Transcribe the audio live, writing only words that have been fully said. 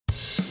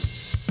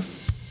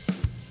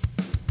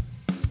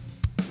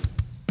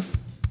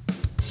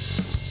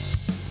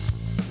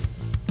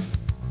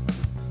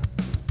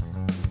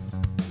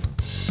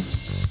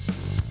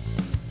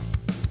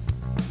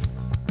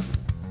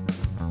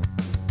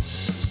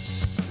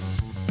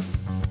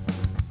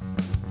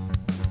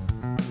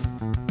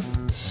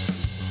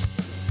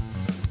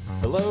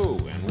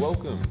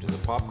welcome to the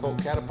Pop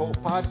Cult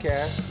Catapult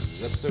Podcast. This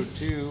is episode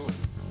 2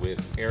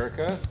 with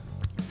Erica.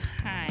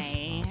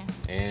 Hi.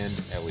 And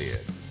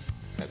Elliot.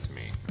 That's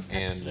me.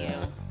 That's and you.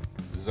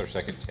 This is our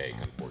second take,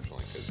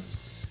 unfortunately, because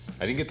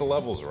I didn't get the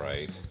levels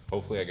right.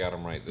 Hopefully I got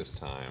them right this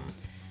time.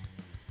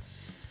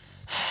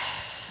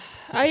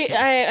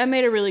 I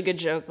made a really good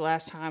joke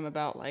last time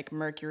about like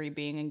Mercury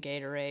being in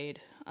Gatorade.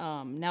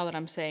 Now that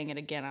I'm saying it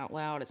again out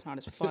loud, it's not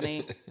as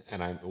funny.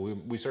 And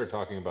we started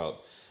talking about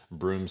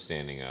brooms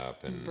standing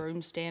up and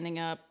Broom standing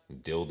up.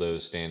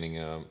 dildos standing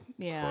up,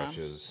 Yeah.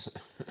 crutches.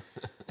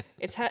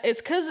 It's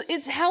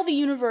how the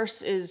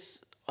universe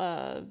is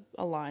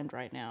aligned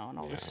right now, and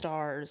all Yeah. the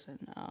stars,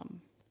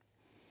 and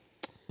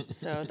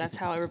so that's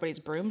how everybody's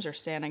brooms are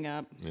standing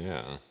up.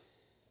 Yeah.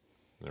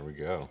 There we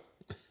go.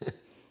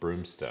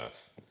 Broom stuff.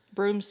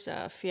 Broom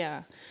stuff,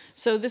 yeah.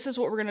 So this is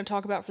what we're going to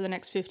talk about for the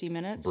next 50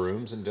 minutes.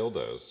 Brooms and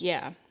dildos.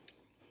 Yeah.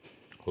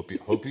 Hope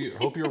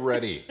you're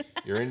ready.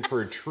 You're in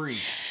for a treat.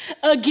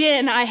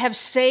 Again, I have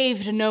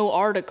saved no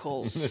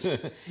articles.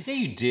 Yeah,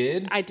 you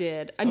did. I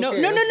did. Okay.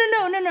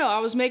 No. I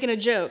was making a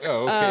joke.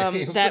 Oh,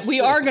 okay. That we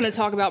are going to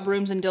talk about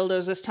brooms and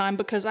dildos this time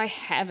because I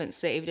haven't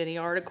saved any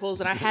articles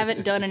and I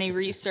haven't done any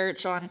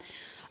research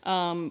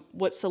on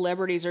what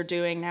celebrities are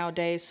doing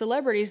nowadays.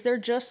 Celebrities, they're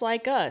just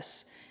like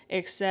us,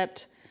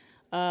 except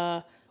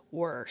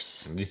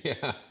worse.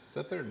 Yeah,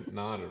 except they're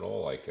not at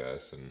all like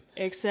us, and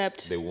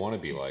Except they want to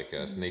be like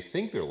us, and they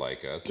think they're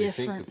like us. Different.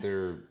 They think that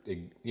they're,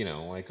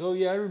 like, oh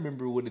yeah, I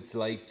remember what it's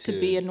like to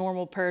be a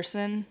normal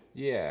person.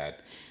 Yeah,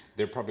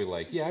 they're probably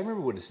like, yeah, I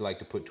remember what it's like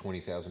to put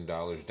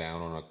 $20,000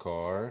 down on a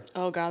car.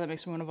 Oh God, that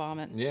makes me want to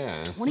vomit.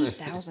 Yeah,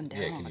 20,000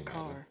 down Yeah, on can a you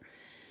car.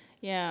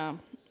 imagine?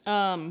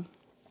 Yeah.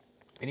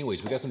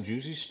 Anyways, we got some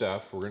juicy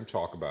stuff. We're gonna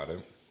talk about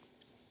it.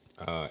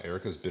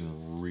 Erica's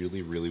been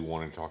really, really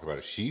wanting to talk about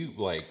it. She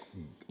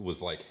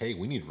was like, "Hey,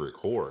 we need to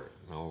record,"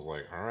 and I was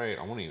like, "All right,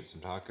 I want to eat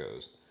some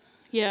tacos."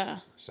 Yeah.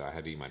 So I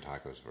had to eat my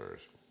tacos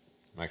first.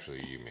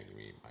 Actually, you made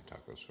me eat my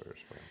tacos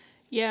first, but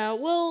Yeah,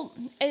 well,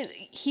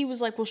 he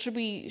was like, well, should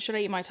I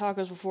eat my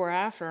tacos before or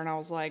after? And I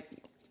was like,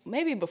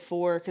 maybe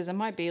before, because it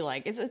might be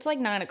like, it's like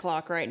 9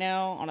 o'clock right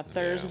now on a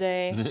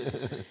Thursday.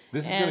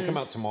 this is gonna come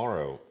out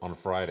tomorrow on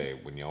Friday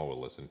when y'all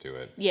will listen to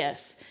it.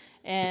 Yes.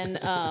 And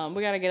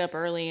we got to get up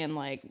early and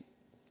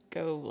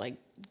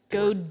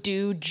go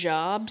do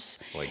jobs.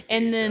 Like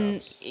and day then,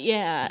 jobs.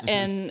 yeah.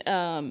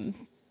 And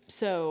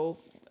so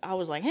I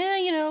was like,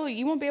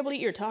 you won't be able to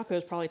eat your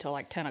tacos probably till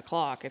like 10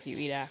 o'clock if you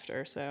eat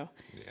after. So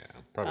Yeah,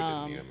 probably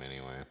didn't eat them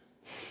anyway,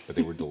 but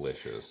they were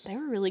delicious. they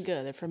were really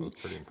good. They're I from was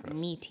pretty impressed.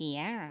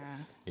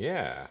 Mitiara.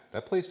 Yeah,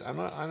 that place. I'm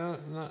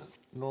not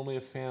normally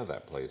a fan of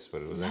that place,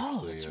 but it was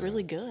actually. it's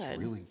really good. It's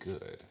really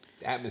good.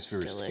 The atmosphere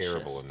is delicious.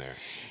 terrible in there.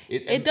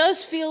 It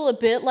does feel a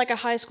bit like a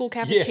high school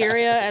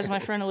cafeteria, as my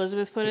friend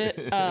Elizabeth put it.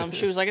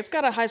 She was like, it's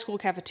got a high school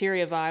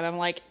cafeteria vibe. I'm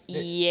like,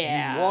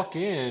 yeah. You walk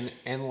in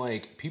and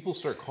like people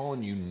start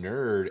calling you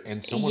nerd,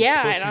 and someone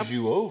Yeah, and pushes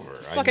you over.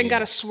 Fucking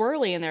got a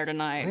swirly in there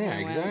tonight. Yeah,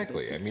 I went,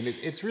 exactly. I mean,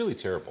 it's really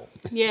terrible.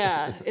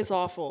 Yeah, it's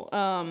awful.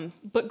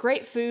 But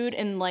great food,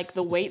 and like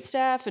the wait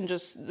staff and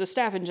just the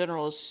staff in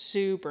general is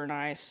super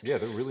nice. Yeah,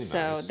 they're really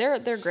So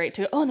nice. they're great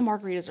too. Oh, and the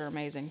margaritas are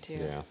amazing too.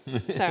 Yeah.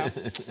 So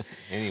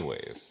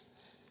Anyways,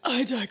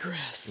 I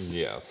digress.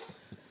 yes.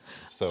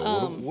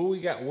 So what we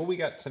got? What we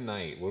got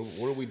tonight?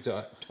 What are we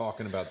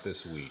talking about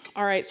this week?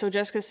 All right, so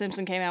Jessica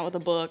Simpson came out with a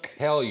book.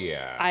 Hell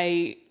yeah!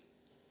 I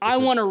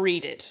want to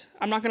read it.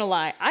 I'm not going to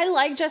lie. I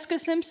like Jessica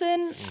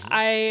Simpson.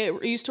 I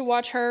used to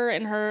watch her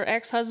and her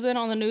ex-husband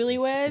on the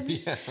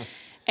Newlyweds. Yeah.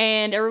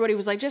 And everybody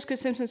was like, Jessica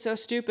Simpson's so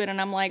stupid. And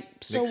I'm like,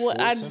 so Nick what?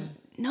 Swartzen?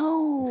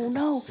 No.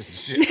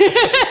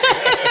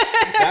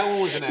 That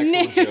one was an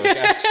actual joke,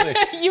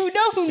 actually. You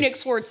know who Nick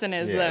Swartzen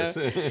is, Yes.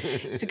 though.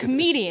 He's a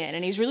comedian,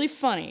 and he's really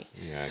funny.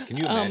 Yeah. Can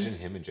you imagine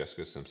him and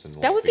Jessica Simpson?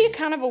 That would be a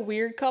kind of a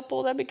weird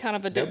couple. That'd be kind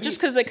of a... That'd be- just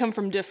because they come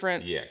from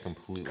different... Yeah,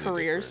 completely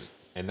careers. different.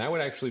 And that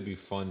would actually be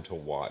fun to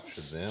watch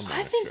them. On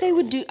I a think show. they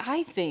would do...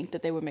 I think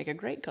that they would make a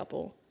great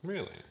couple.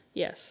 Really?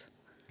 Yes.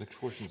 Nick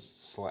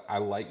Swartzen's. I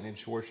like Nick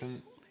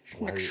Swartzen.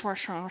 Nick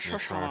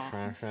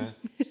Swartzen.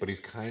 But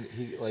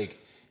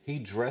he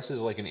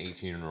dresses like an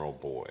 18-year-old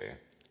boy.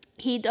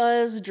 He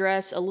does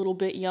dress a little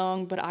bit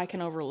young, but I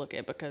can overlook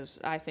it because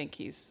I think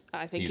he's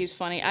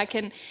funny.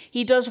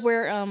 He does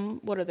wear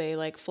what are they,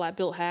 like flat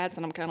built hats,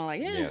 and I'm kind of like,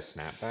 Yeah,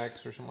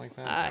 snapbacks or something like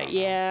that. I don't know.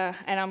 yeah,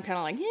 and I'm kind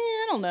of like,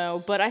 I don't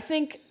know, but I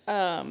think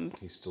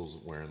He's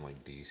still wearing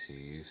like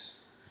DCs.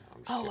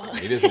 Oh, No, I'm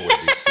just kidding. He doesn't wear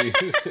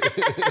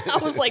DCs. I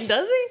was like,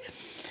 does he?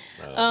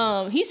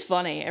 He's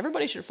funny.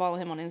 Everybody should follow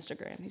him on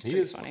Instagram. He's He pretty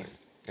is funny.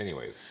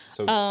 Anyways,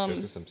 so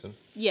Jessica Simpson.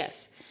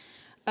 Yes,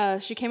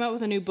 she came out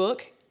with a new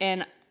book,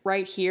 and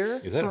right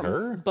here Is that from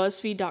her?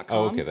 BuzzFeed.com.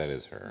 Oh, okay, that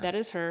is her. That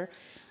is her.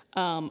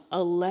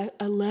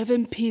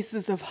 11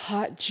 pieces of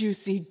hot,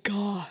 juicy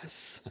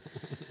goss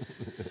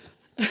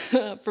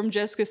from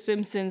Jessica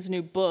Simpson's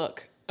new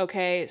book.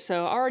 Okay,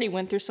 so I already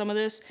went through some of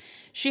this.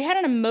 She had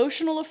an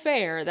emotional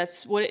affair.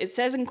 That's what it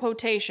says in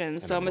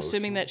quotations. So I'm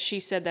assuming emotional? that she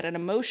said that an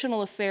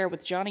emotional affair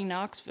with Johnny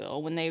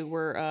Knoxville when they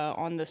were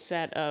on the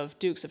set of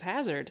Dukes of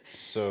Hazzard.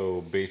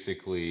 So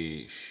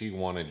basically, she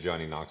wanted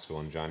Johnny Knoxville,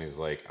 and Johnny's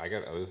like, I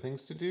got other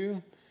things to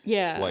do.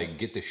 Yeah. Like,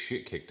 get the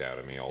shit kicked out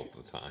of me all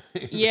the time.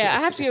 Yeah, I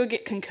have to go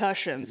get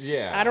concussions.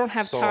 Yeah, I don't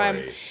have time.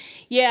 sorry.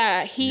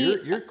 Yeah,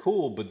 You're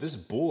cool, but this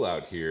bull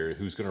out here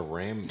who's gonna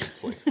ram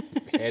its like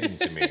head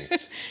into me,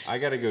 I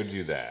gotta go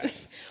do that.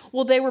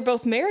 Well, they were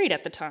both married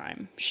at the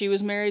time. She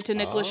was married to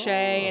Nick Lachey,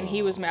 and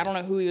he was, I don't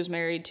know who he was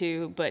married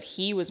to, but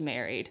he was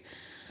married.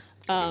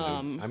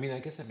 I mean, I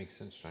guess that makes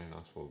sense. Johnny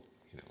Knoxville,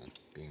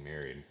 being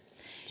married,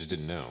 just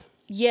didn't know.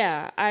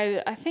 Yeah,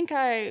 I think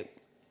I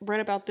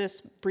read about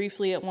this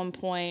briefly at one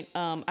point.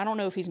 I don't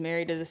know if he's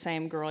married to the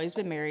same girl. He's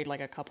been married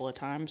like a couple of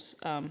times.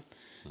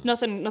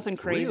 Nothing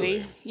crazy.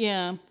 Really?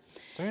 Yeah.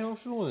 Johnny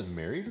Knoxville was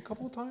married a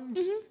couple of times.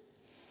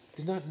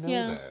 Did not know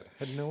Yeah. that.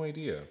 Had no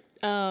idea.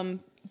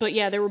 But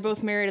yeah, they were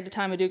both married at the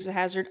time of Dukes of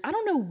Hazzard. I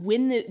don't know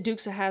when the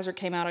Dukes of Hazzard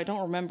came out. I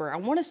don't remember. I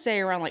want to say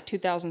around like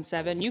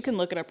 2007. You can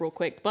look it up real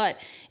quick. But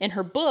in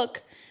her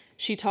book,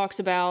 she talks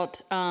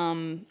about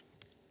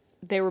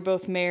they were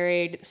both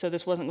married, so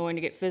this wasn't going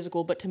to get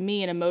physical. But to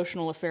me, an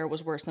emotional affair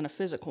was worse than a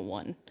physical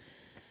one.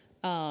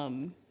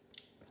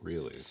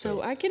 Really?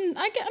 So I mean,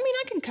 I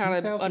can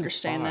kind of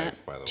understand that.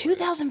 2005, by the way.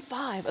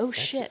 2005. Oh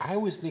shit. I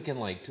was thinking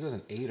like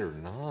 2008 or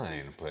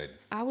 9, but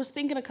I was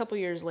thinking a couple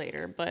years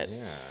later, but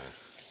yeah.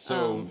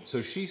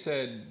 So she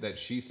said that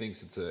she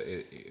thinks it's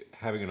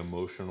having an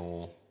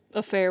emotional.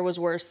 affair was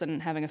worse than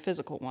having a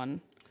physical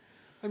one.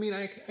 I mean,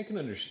 I can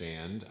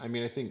understand. I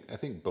mean, I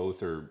think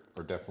both are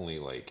definitely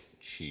like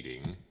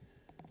cheating,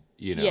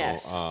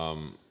 Yes.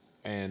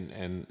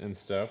 and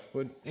stuff.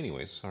 But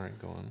anyways, sorry,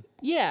 go on.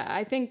 Yeah,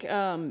 I think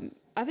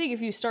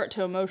if you start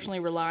to emotionally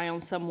rely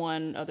on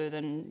someone other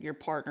than your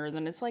partner,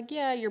 then it's like,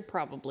 yeah, you're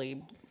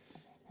probably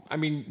I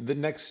mean, the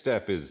next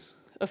step is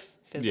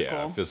physical.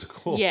 yeah,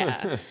 physical.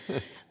 Yeah.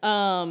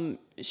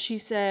 She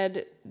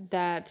said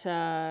that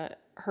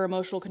her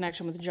emotional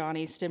connection with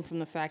Johnny stemmed from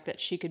the fact that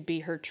she could be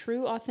her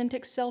true,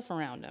 authentic self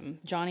around him.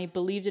 Johnny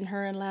believed in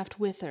her and laughed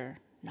with her,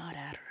 not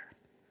at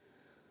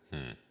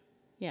her.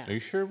 Yeah. Are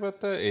you sure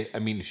about that? I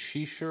mean, is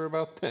she sure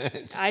about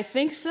that? I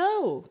think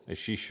so. Is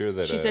she sure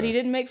that? She said he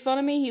didn't make fun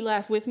of me, he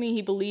laughed with me,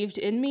 he believed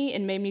in me,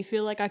 and made me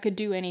feel like I could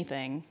do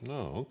anything.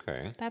 Oh,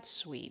 okay. That's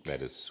sweet.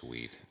 That is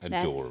sweet.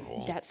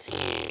 Adorable. That's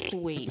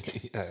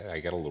sweet. I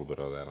got a little bit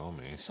of that on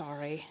me.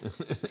 Sorry.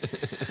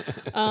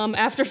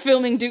 After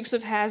filming Dukes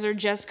of Hazzard,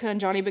 Jessica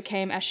and Johnny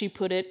became, as she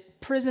put it,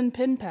 prison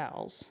pen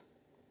pals.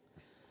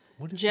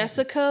 What is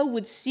Jessica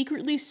would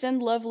secretly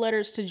send love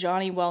letters to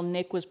Johnny while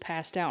Nick was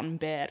passed out in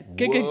bed.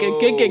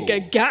 Whoa.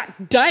 God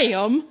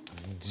damn.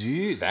 that?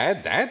 Dude,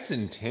 that's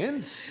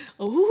intense.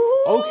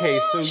 Ooh, Okay,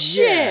 so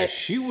shit. yeah,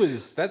 she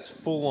was. That's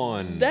full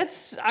on.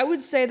 I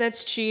would say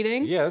that's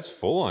cheating. Yeah, that's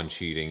full on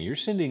cheating. You're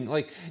sending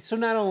so.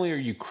 Not only are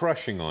you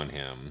crushing on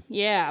him,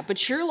 Yeah,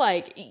 but you're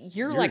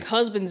like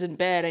husbands in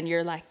bed, and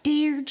you're like,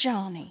 dear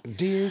Johnny,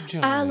 dear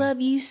Johnny, I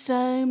love you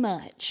so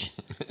much.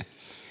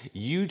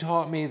 you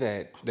taught me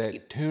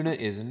that tuna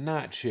is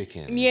not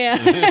chicken.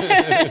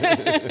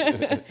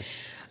 Yeah.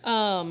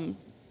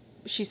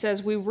 She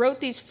says, we wrote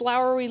these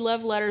flowery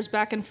love letters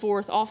back and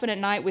forth, often at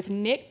night, with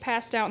Nick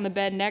passed out in the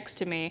bed next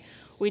to me.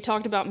 We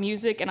talked about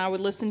music, and I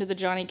would listen to the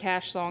Johnny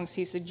Cash songs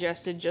he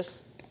suggested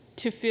just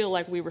to feel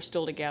like we were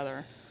still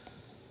together.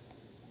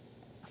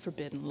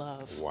 Forbidden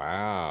love.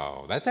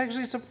 Wow, that's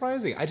actually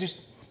surprising. I just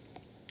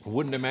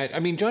wouldn't imagine. I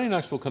mean, Johnny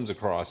Knoxville comes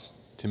across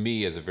to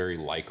me as a very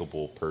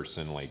likable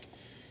person. Like,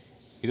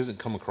 he doesn't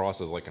come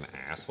across as like an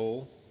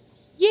asshole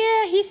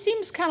Yeah, he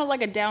seems kind of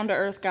like a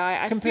down-to-earth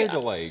guy. compared to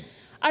like.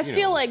 I you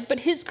feel know, like, but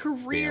his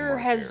career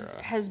Bam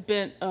Margera. has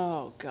been,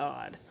 oh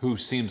God. Who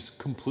seems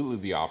completely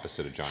the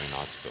opposite of Johnny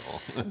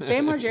Knoxville.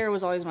 Bam Margera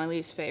was always my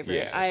least favorite.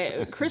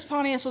 Yes. Chris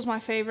Pontius was my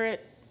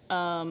favorite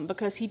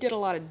because he did a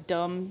lot of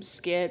dumb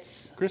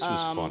skits. Chris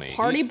was funny.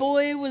 Party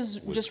Boy was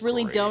just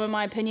really great. dumb in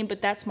my opinion,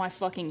 but that's my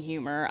fucking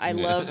humor. I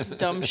love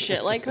dumb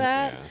shit like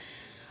that.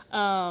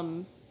 Yeah.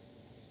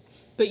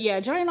 But yeah,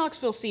 Johnny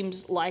Knoxville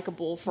seems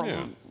likable from,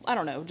 Yeah. I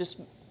don't know,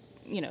 just,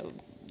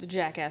 the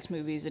Jackass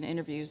movies and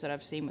interviews that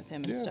I've seen with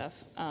him and Yeah. stuff.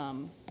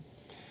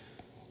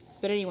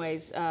 But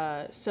anyways,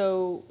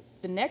 so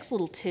the next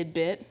little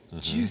tidbit,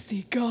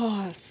 juicy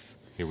goss.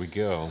 Here we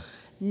go.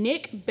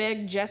 Nick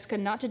begged Jessica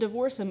not to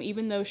divorce him,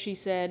 even though she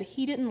said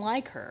he didn't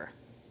like her.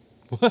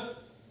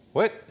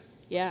 What?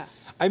 Yeah.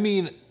 I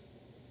mean,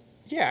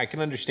 yeah, I can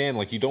understand.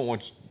 Like, you don't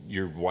want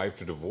your wife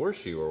to divorce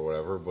you or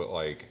whatever, but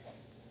like,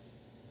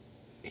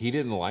 he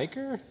didn't like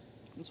her.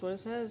 That's what it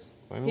says.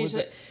 I mean, He what's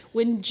said- it-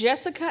 when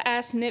Jessica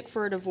asked Nick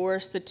for a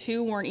divorce, the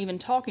two weren't even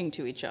talking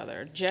to each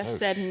other. Jess Oh,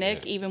 said Nick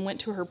shit. even went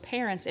to her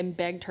parents and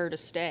begged her to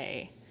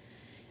stay.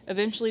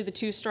 Eventually, the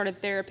two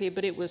started therapy,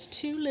 but it was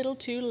too little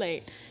too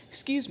late.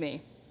 Excuse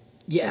me.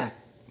 Yeah.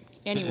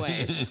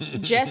 Anyways,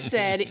 Jess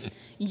said,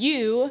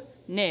 you,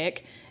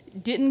 Nick,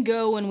 didn't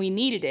go when we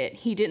needed it.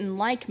 He didn't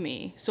like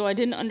me, so I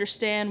didn't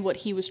understand what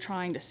he was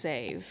trying to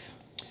save.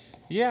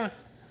 Yeah,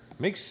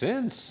 Makes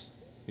sense.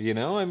 You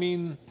know, I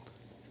mean,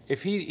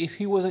 if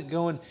he wasn't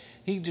going,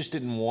 he just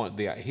didn't like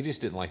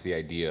the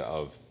idea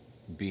of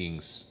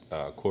being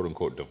quote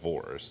unquote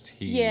divorced.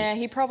 Yeah,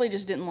 he probably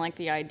just didn't like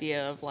the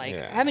idea of like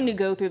Yeah. having to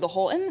go through the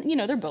whole. And you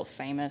know, they're both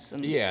famous.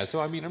 And Yeah,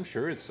 so I mean, I'm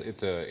sure it's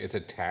a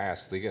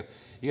task. You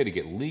got to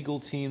get legal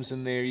teams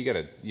in there. You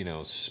got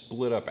to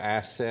split up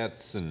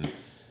assets and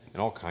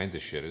all kinds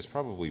of shit. It's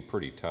probably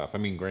pretty tough. I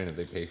mean, granted,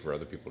 they pay for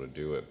other people to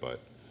do it, but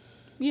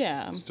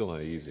yeah, it's still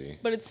not easy.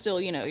 but it's still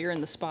you're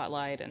in the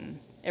spotlight and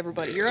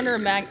everybody you're under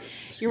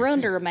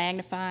a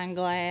magnifying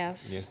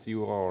glass. Yes,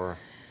 you are.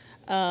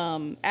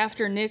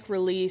 After Nick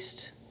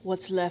released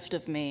What's Left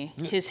of Me,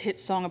 his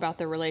hit song about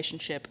their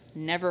relationship,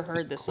 never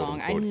heard the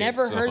song. I Quote-unquote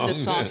never hit heard the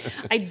song. song.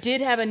 I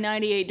did have a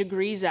 98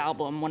 Degrees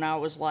album when I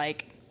was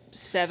like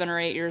 7 or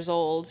 8 years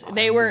old.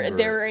 They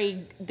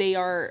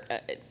are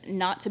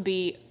not to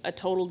be a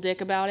total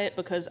dick about it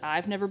because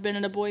I've never been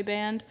in a boy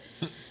band.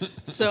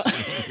 So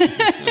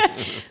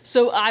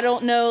so I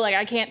don't know, like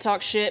I can't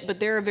talk shit, but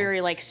they're a very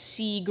like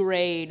C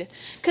grade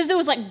cuz it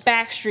was like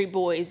Backstreet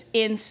Boys,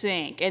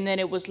 NSYNC, and then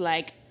it was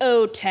like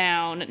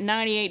O-Town,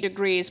 98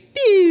 Degrees,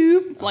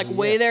 pew, like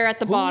way there at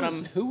the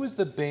bottom. Who was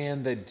the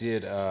band that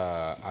did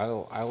I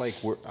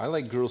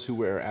like girls who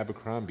wear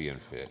Abercrombie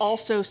and Fitch?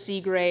 Also C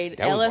grade,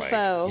 That was like-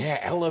 LFO.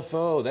 yeah,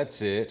 LFO,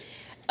 that's it.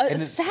 And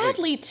it's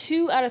Sadly,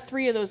 2 out of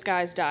 3 of those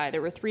guys died.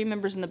 There were 3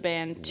 members in the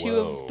band. 2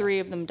 Whoa. of 3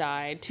 of them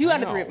died. 2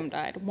 out of 3 of Wow. them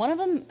died. One of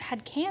them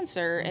had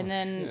cancer, and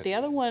then shit. the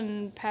other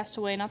one passed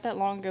away not that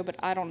long ago. But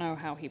I don't know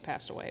how he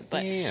passed away.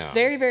 But Damn,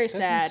 very, very that's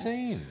sad.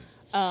 insane.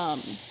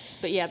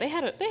 But yeah, they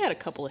had a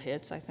couple of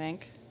hits, I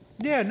think.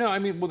 Yeah, no, I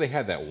mean, well, they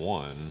had that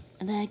one.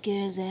 I like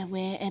girls that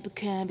wear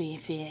Abercrombie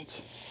and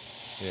Fitch.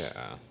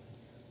 Yeah.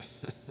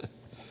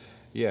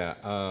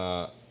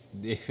 Yeah.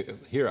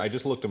 Here, I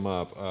just looked them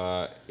up.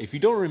 If you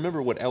don't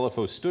remember what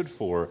LFO stood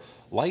for,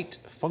 Light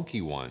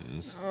Funky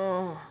Ones.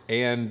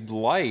 And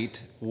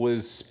light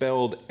was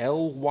spelled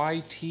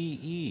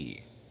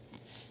Lyte.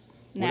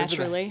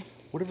 Naturally.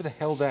 Whatever the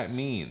hell that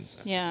means.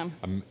 Yeah.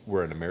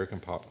 We're an American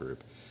pop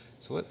group.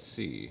 So let's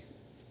see.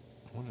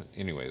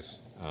 Anyways.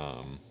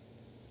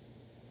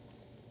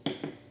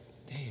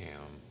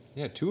 Damn.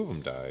 Yeah, 2 of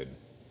them died.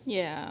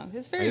 Yeah,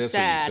 it's I very mean, that's what you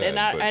sad, said,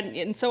 but-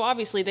 and so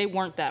obviously they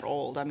weren't that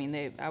old. I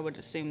mean, I would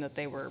assume that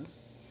they were,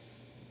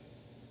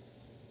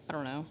 I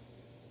don't know,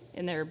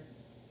 in their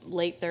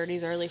late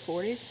 30s, early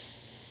 40s.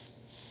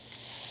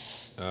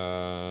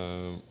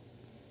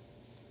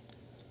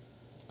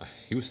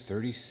 He was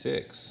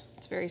 36.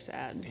 It's very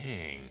sad.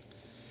 Dang.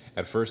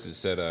 At first it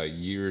said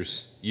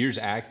years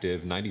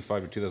active,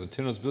 95 to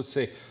 2010. I was supposed to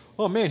say,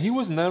 oh man, he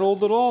wasn't that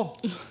old at all.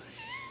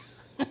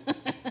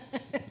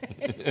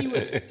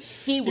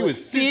 He was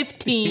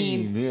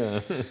 15. Yeah.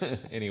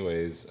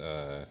 Anyways,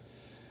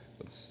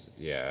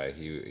 he had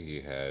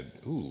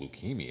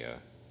leukemia.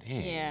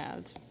 Dang. Yeah,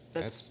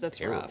 that's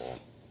terrible. rough. That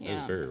Yeah.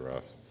 was very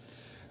rough.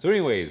 So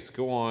anyways,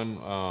 go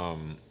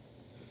on.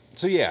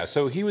 So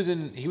he was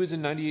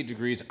in 98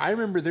 Degrees. I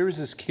remember there was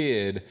this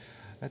kid.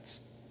 He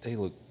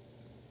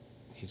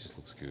just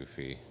looks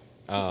goofy.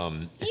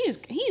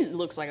 He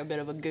looks like a bit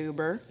of a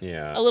goober.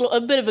 Yeah.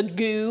 A bit of a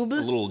goob. A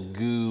little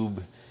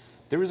goob.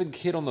 There was a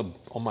kid on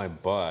my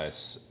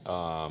bus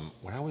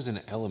when I was in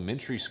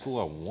elementary school.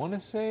 I want to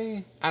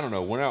say, I don't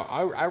know, when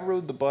I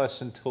rode the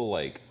bus until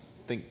like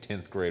I think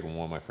 10th grade when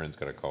one of my friends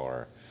got a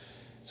car.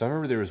 So I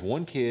remember there was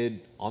one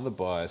kid on the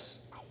bus.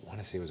 I want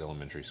to say it was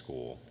elementary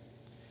school,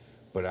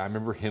 but I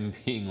remember him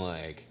being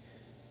like,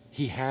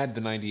 he had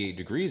the 98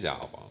 Degrees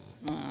album.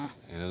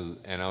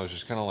 And I was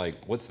just kind of like,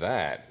 what's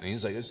that? And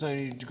he's like, it's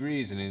 98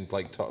 Degrees, and he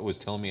like was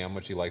telling me how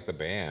much he liked the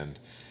band.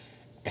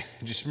 And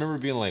I just remember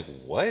being like,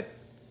 what?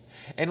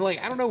 And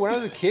like, I don't know, when I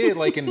was a kid,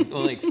 like in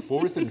like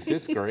 4th and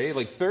 5th grade,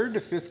 like 3rd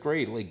to 5th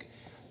grade, like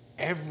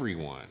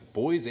everyone,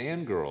 boys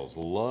and girls,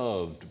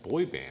 loved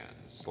boy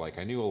bands. Like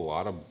I knew a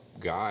lot of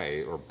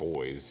guys or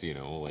boys,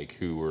 like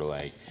who were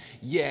like,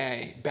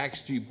 yeah,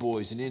 Backstreet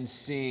Boys and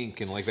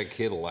NSYNC, and like that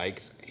kid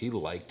liked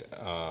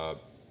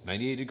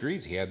 98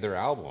 Degrees. He had their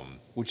album,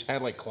 which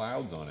had like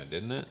clouds on it,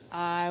 didn't it?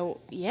 I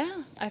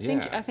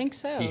think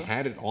so. He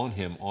had it on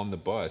him on the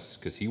bus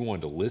because he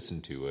wanted to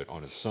listen to it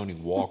on a Sony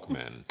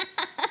Walkman.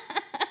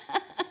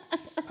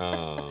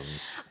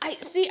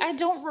 I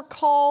don't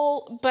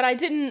recall, but I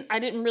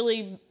didn't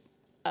really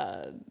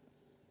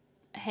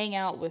hang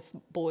out with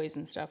boys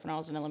and stuff when I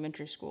was in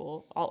elementary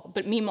school.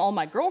 But all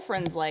my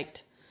girlfriends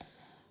liked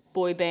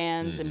boy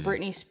bands and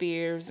Britney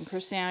Spears and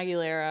Christina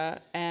Aguilera,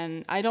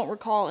 and I don't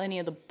recall any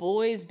of the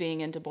boys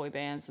being into boy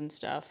bands and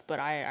stuff, but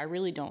I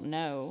really don't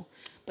know.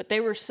 But they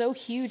were so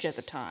huge at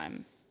the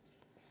time.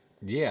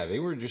 Yeah, they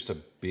were just a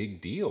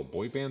big deal.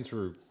 Boy bands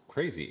were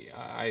crazy.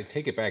 I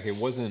take it back. It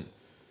wasn't.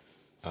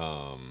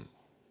 I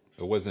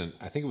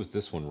think it was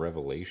this one,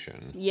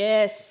 Revelation.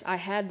 Yes, I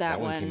had that That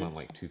one one. came out in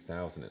like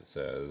 2000. It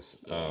says.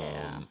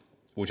 Yeah.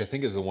 Which I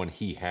think is the one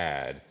he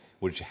had,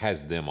 which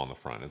has them on the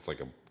front. It's like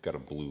got a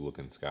blue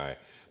looking sky.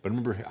 But I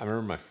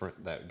remember my friend,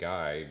 that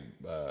guy,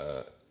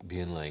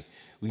 being like,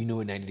 "Well, you know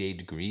what 98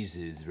 degrees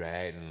is,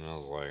 right?" And I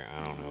was like,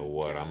 "I don't know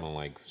what." I'm in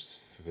like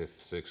 5th,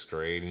 6th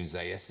grade, and he's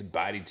like, "That's the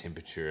body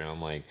temperature." And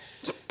I'm like,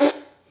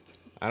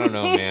 I don't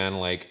know, man.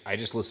 Like, I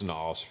just listen to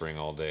Offspring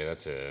all day.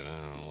 That's it.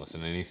 I don't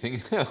listen to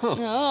anything else.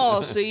 Oh,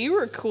 so you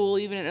were cool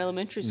even in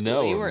elementary school.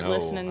 No, You weren't no,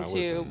 listening I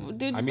to... wasn't.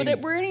 Dude, I mean- but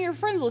were any of your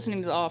friends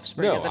listening to The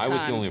Offspring No, at the time? I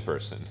was the only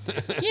person.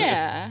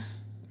 Yeah.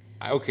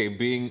 Okay,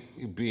 being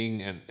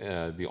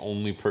the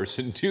only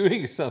person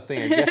doing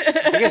something,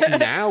 I guess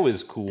now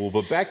is cool,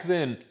 but back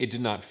then it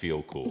did not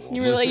feel cool.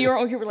 You were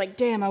like,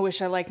 damn, I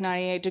wish I liked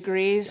 98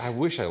 Degrees. I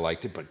wish I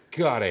liked it, but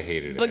God, I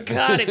hated But it.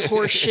 God, it's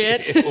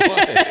horseshit. It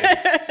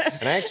was.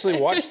 And I actually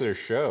watched their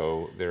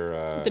show.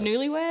 The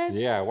Newlyweds?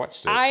 Yeah, I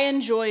watched it. I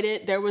enjoyed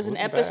it. There was an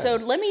Wasn't episode.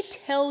 bad. Let me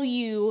tell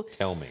you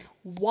Tell me.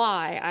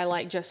 why I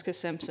like Jessica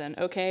Simpson,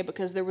 okay?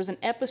 Because there was an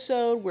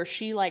episode where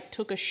she like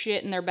took a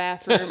shit in their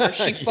bathroom or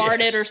she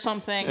farted or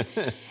something,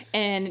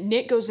 and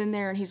Nick goes in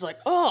there and he's like,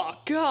 "Oh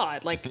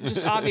God!" Like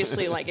just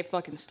obviously like it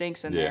fucking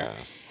stinks in there.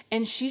 Yeah.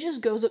 And she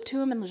just goes up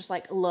to him and just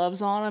like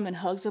loves on him and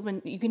hugs him,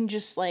 and you can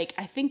just like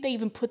I think they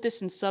even put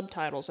this in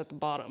subtitles at the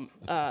bottom.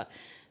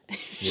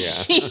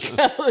 Yeah. She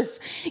goes,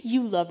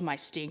 "You love my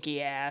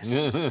stinky ass,"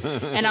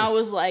 and I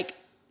was like,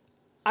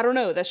 I don't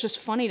know. That's just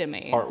funny to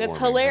me. That's Heartwarming,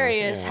 huh?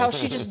 hilarious. Yeah. How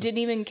she just didn't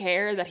even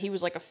care that he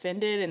was like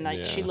offended and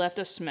like she Yeah. left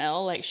a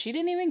smell. Like she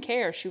didn't even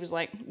care. She was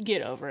like,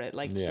 "Get over it.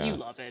 Like Yeah. you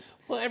love it."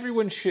 Well,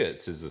 everyone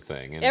shits is the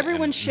thing.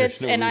 Everyone and there's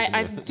shits, no and reason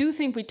I to- do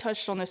think we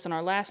touched on this in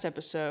our last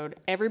episode.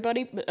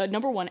 Everybody,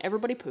 number one,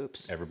 everybody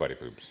poops. Everybody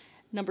poops.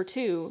 Number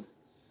two,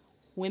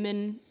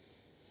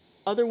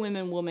 other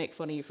women will make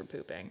fun of you for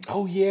pooping.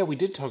 Oh yeah, we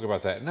did talk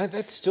about that, and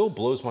that still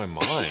blows my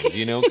mind,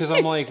 you know, because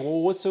I'm like,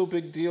 well, what's so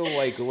big deal?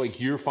 Like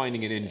you're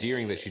finding it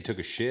endearing that she took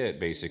a shit,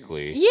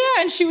 basically. Yeah,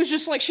 and she was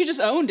just like, she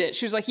just owned it.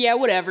 She was like, "Yeah,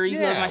 whatever. You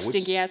love Yeah, my which-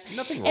 stinky ass."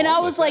 nothing And wrong I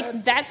with was like,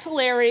 that. "That's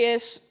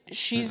hilarious."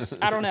 She's,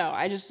 I don't know.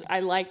 I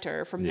liked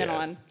her from then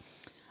Yes.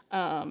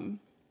 on.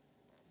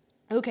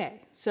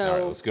 Okay, so All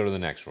right, let's go to the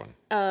next one.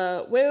 wait.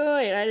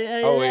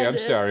 Oh wait, I'm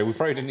sorry. We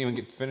probably didn't even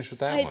get finished with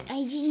that one.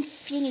 I didn't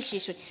finish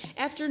this one.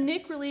 After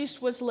Nick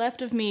released What's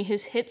Left of Me,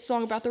 his hit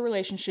song about the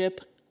relationship,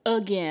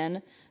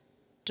 again,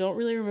 don't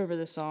really remember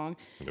the song.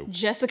 Nope.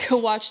 Jessica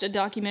watched a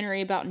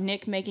documentary about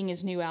Nick making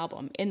his new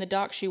album. In the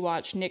doc she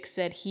watched, Nick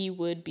said he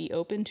would be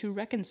open to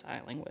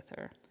reconciling with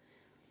her.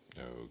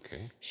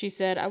 Okay. She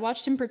said, "I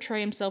watched him portray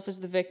himself as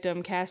the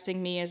victim,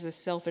 casting me as this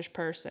selfish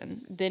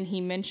person. Then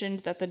he mentioned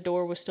that the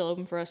door was still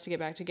open for us to get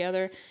back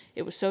together.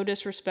 It was so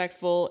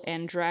disrespectful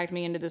and dragged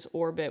me into this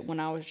orbit when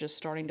I was just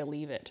starting to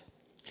leave it."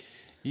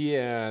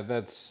 Yeah,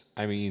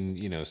 I mean,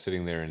 you know,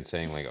 sitting there and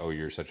saying like, "Oh,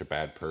 you're such a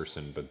bad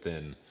person," but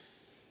then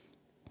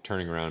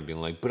turning around and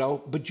being like,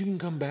 "But you can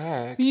come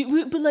back.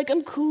 But like,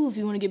 I'm cool if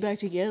you want to get back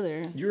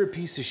together. You're a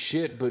piece of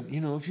shit, but you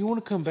know, if you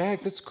want to come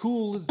back, that's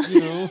cool, you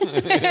know."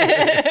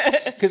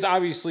 Because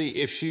obviously,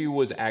 if she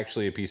was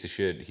actually a piece of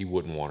shit, he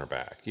wouldn't want her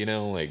back. You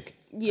know, like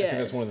I Yeah. think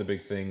that's one of the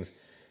big things,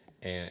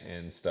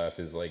 and stuff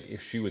is like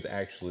if she was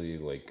actually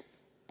like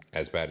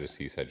as bad as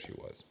he said she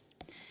was.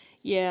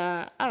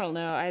 Yeah, I don't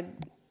know. I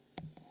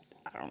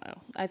don't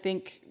know.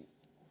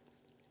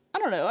 I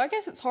don't know. I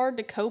guess it's hard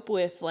to cope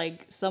with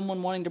like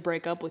someone wanting to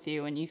break up with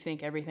you and you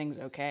think everything's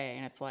okay,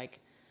 and it's like,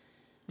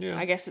 Yeah,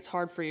 I guess it's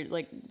hard for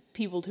like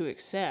people to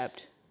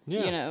accept.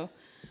 Yeah. You know.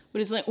 But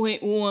it's like,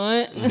 wait,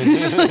 what?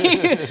 It's like,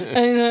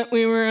 I thought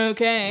we were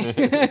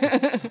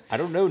okay. I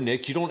don't know,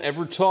 Nick. You don't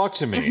ever talk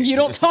to me. You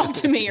don't talk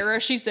to me, or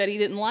she said he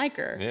didn't like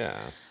her.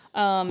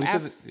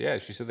 Yeah.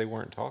 She said they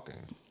weren't talking.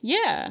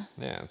 Yeah.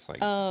 Yeah, it's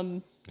like.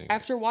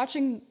 After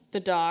watching the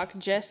doc,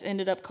 Jess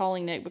ended up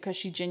calling Nick because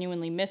she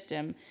genuinely missed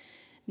him.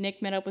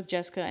 Nick met up with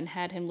Jessica and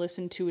had him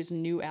listen to his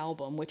new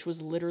album, which was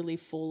literally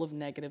full of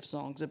negative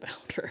songs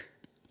about her.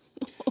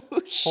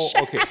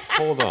 Okay,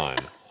 hold on.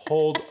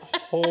 Hold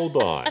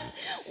on.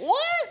 What?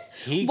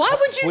 Why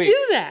would you Wait,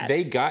 do that?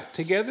 They got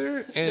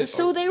together and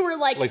So they were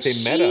like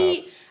they met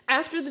up.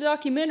 After the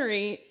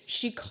documentary,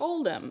 she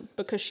called him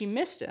because she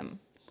missed him.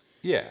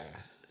 Yeah.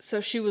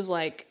 So she was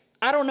like,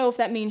 I don't know if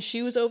that means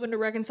she was open to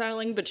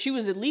reconciling, but she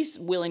was at least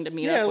willing to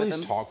meet Yeah, up at with least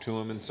him. talk to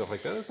him and stuff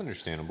like that. That's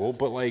understandable.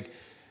 But like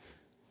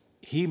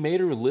he made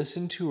her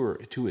listen to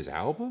his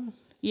album?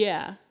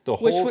 Yeah. The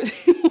which whole- was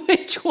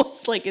which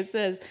was like it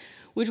says,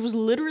 which was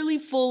literally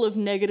full of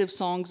negative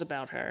songs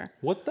about her.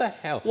 What the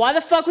hell? Why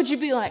the fuck would you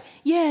be like,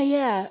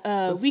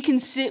 yeah, we can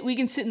sit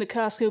in the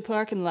Costco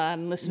parking lot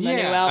and listen to my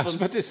new Yeah, I was album.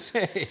 about to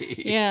say.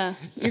 Yeah,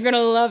 you're gonna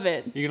love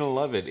it. You're gonna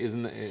love it,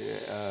 isn't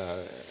it?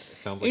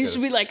 Sounds like You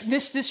should be like,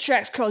 this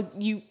track's called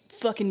 "You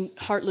Fucking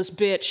Heartless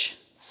Bitch."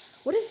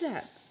 What is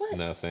that? What?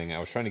 nothing. I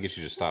was trying to get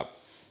you to stop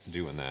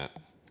doing that.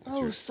 That's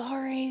Oh, your-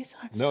 sorry.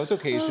 No, it's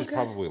okay. It's Oh, just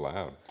God. probably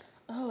loud.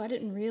 Oh, I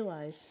didn't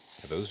realize.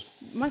 Those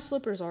My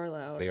slippers are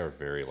loud. they are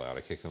very loud.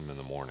 I kick them in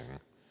the morning.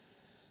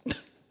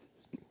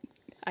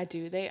 I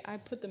do. I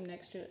put them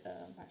next to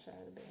my side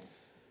of the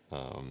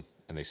bed.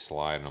 And they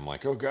slide, and I'm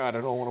like, oh God,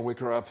 I don't want to wake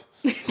her up.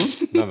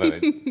 Not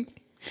that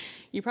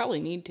You probably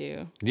need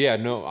to. Yeah,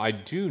 no, I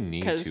do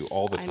need to 'Cause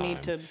all the I time.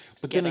 need to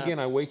But get then again,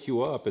 up. I wake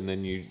you up, and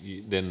then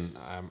then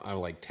I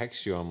like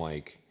text you. I'm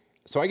like,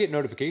 so I get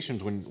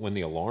notifications when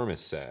the alarm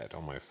is set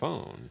on my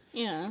phone.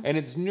 Yeah. And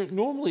it's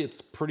normally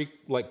it's pretty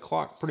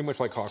much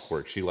like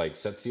clockwork. She like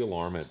sets the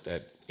alarm at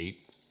 8,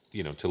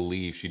 to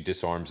leave. She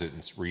disarms it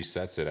and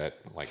resets it at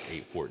like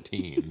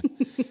 8:14,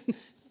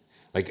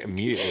 like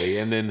immediately.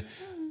 And then,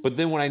 but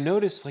then when I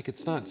notice like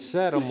it's not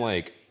set, I'm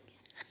like,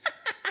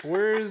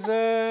 where's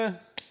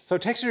So I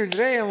texted her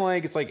today. I'm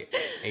like, it's like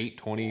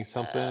 8:20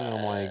 something. And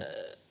I'm like,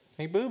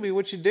 hey, booby,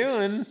 what you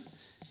doing?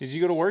 Did you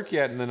go to work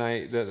yet? And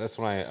then that's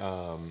when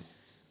I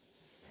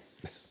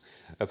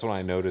that's when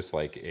I noticed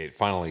like it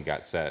finally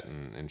got set,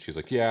 and she's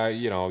like, yeah,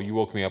 you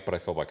woke me up, but I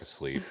fell back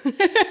asleep.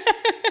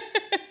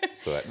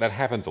 So that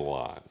happens a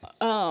lot.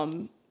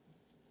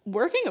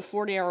 Working a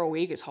 40-hour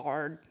week is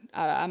hard.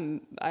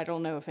 I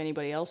don't know if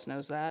anybody else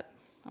knows that.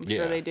 I'm Yeah.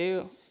 sure they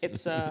do.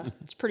 It's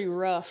it's pretty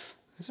rough.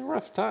 It's a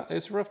rough time.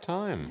 It's a rough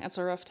time. That's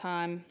a rough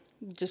time.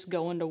 Just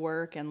going to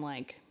work and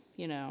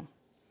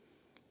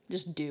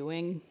just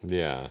doing.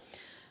 Yeah.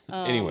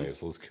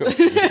 Anyways, let's go.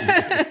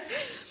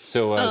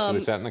 So they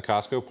sat in the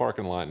Costco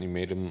parking lot, and you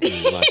made him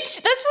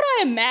lunch. That's what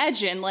I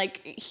imagine.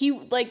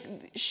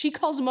 She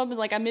calls him up and is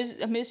like, I miss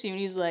you, and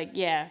he's like,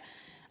 yeah,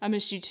 I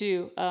miss you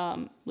too.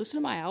 Listen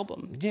to my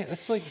album. Yeah,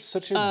 that's like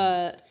such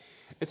a.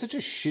 It's such a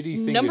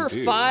shitty thing Number to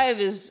do. 5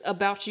 is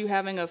about you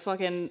having a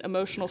fucking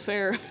emotional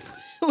affair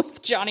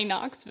with Johnny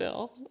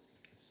Knoxville.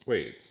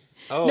 Wait.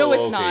 Oh, No,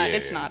 it's okay, not. yeah,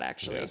 It's yeah. not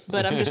actually. Yes.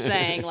 But I'm just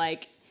saying, I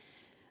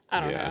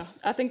don't Yeah. know.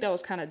 I think that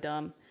was kind of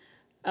dumb.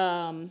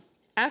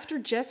 After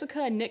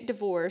Jessica and Nick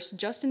divorced,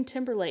 Justin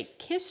Timberlake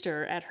kissed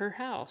her at her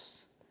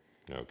house.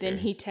 Okay. Then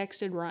he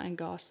texted Ryan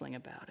Gosling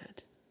about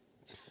it.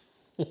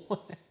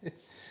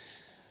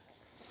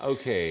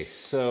 Okay,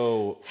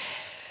 so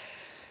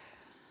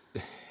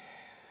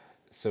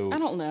I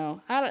don't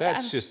know.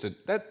 that's just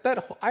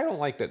I don't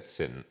like that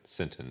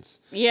sentence.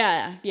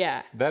 Yeah,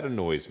 yeah. That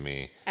annoys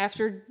me.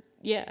 After,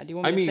 yeah. Do you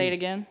want me to say it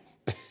again?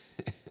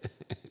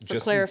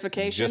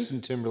 clarification?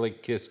 Justin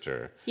Timberlake kissed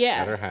her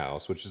Yeah. at her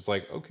house, which is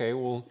like, okay,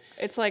 well,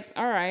 It's like,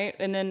 all right.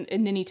 And then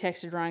he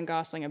texted Ryan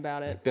Gosling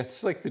about it.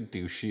 that's like the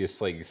douchiest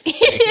like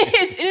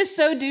It is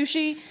so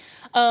douchey.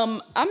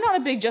 I'm not a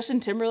big Justin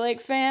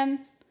Timberlake fan.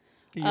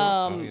 oh,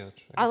 yeah, that's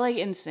right. I like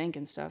NSYNC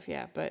and stuff,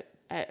 yeah. But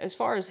as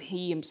far as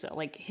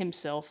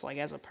himself,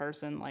 as a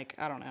person,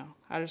 I don't know.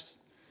 I just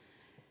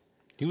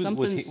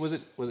Was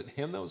it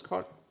him that was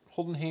caught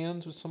holding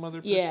hands with some other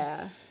person?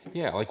 yeah.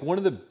 Yeah, like one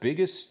of the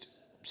biggest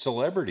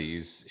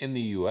celebrities in the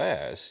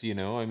U.S.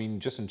 I mean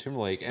Justin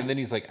Timberlake, and then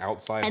he's like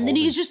outside, And then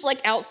he's just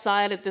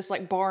outside at this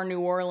bar in New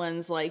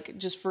Orleans,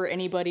 just for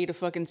anybody to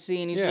fucking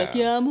see, and he's like,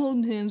 Yeah. "Yeah, I'm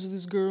holding hands with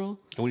this girl."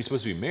 and when he's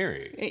supposed to be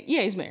married.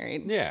 Yeah, he's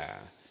married. Yeah.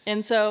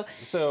 And so,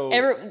 So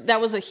that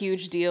was a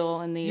huge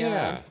deal in the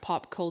Yeah.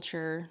 pop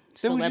culture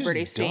That was just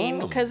celebrity scene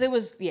dumb. because it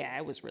was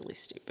really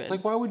stupid.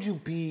 like, why would you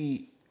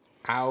be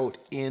out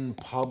in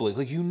public?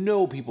 Like,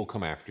 people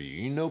come after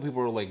you.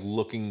 People are like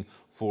looking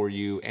for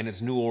you, and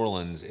it's New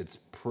Orleans. It's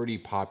pretty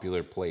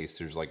popular place.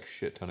 There's like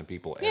shit ton of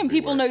people. Yeah, and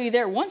people know everywhere. you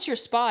there. Once you're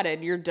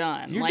spotted, you're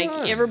done. You're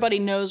done. Everybody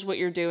knows what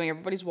you're doing.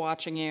 Everybody's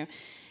watching you.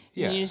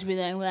 Yeah. And you just be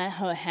like, well, I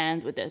hold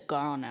hands with that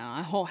girl now.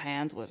 I hold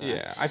hands with her.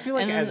 Yeah, I feel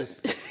like And as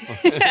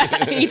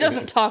he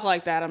doesn't talk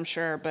like that, I'm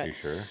sure, but you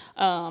sure?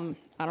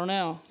 I don't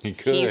know. He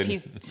could.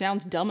 He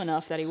sounds dumb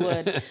enough that he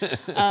would.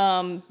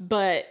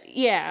 But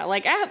yeah,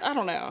 I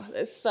don't know.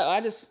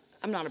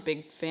 I'm not a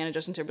big fan of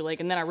Justin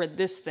Timberlake. And then I read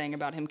this thing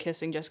about him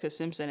kissing Jessica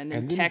Simpson and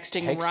then,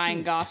 texting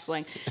Ryan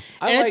Gosling.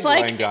 I And like it's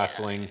like Ryan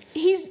Gosling.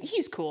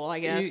 he's cool, I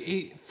guess.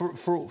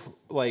 For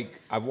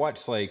I've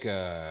watched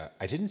I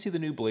didn't see the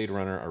new Blade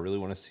Runner. I really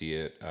want to see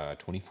it,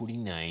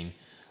 2049,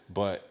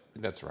 but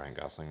that's Ryan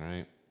Gosling,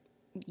 right?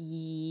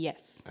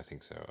 Yes. I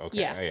think so. Okay.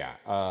 Yeah.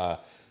 Yeah.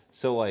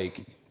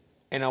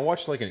 And I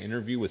watched an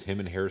interview with him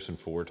and Harrison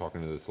Ford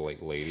talking to this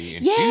lady,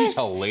 and she's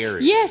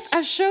hilarious. Yes,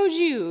 I showed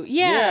you.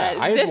 Yeah,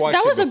 I had watched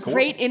that it was a before.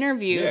 great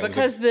interview Yeah, it was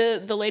because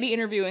the lady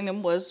interviewing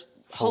them was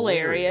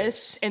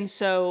hilarious, and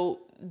so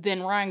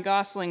then Ryan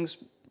Gosling's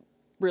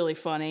really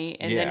funny,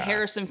 and then Yeah.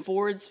 Harrison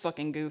Ford's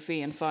fucking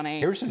goofy and funny.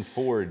 Harrison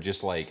Ford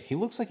just he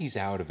looks like he's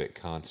out of it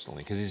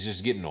constantly because he's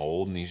just getting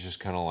old, and he's just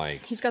kind of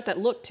like, He's got that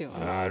look to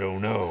him. I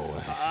don't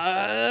know,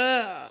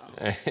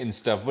 and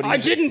stuff. But I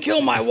didn't kill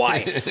my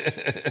wife.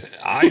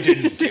 I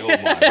didn't kill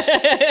mine.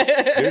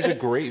 There's a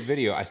great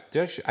video.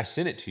 I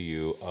sent it to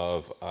you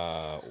of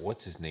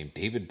what's his name,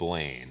 David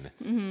Blaine.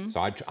 Mm-hmm. So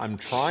I'm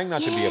trying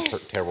not to be a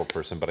terrible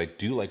person, but I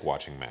do like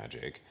watching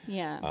magic.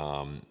 Yeah.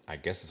 I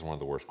guess it's one of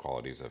the worst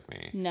qualities of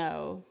me.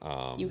 No,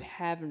 you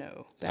have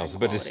no bad I was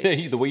about to qualities.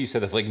 say the way you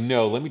said that's like,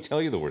 no, let me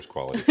tell you the worst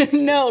qualities.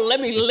 No, let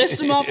me list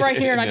them off right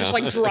here, and I just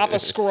drop a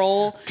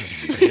scroll.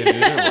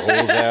 It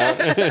rolls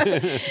out.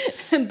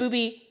 And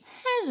Booby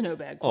has no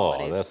bad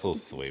qualities. Oh, that's so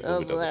sweet.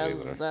 Booby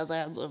doesn't either.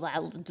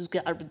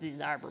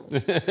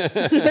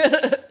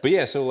 But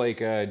yeah, so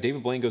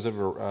David Blaine goes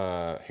over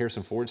to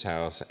Harrison Ford's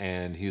house,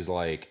 and he's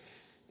like,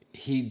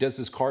 he does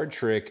this card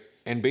trick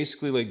and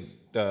basically like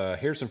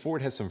Harrison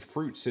Ford has some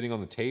fruit sitting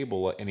on the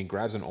table, and he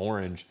grabs an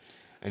orange,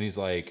 and he's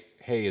like,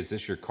 "Hey, is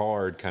this your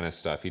card?" kind of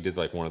stuff. He did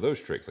like one of those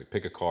tricks, like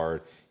pick a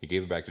card. He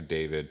gave it back to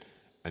David,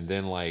 and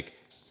then like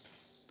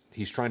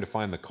he's trying to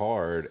find the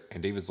card,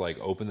 and David's like,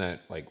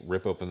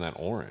 rip open that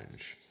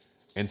orange.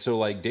 And so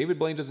like David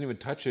Blaine doesn't even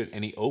touch it,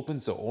 and he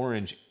opens the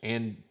orange,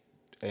 and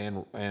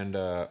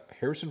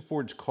Harrison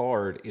Ford's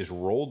card is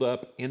rolled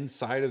up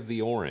inside of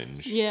the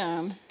orange.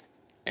 Yeah.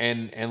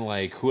 And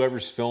like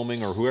whoever's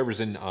filming or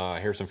whoever's in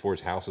Harrison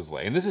Ford's house is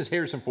like, and this is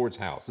Harrison Ford's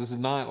house. This is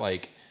not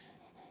like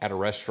at a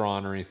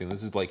restaurant or anything.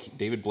 This is like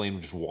David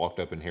Blaine just walked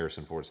up in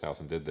Harrison Ford's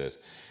house and did this.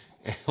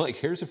 And like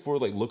Harrison Ford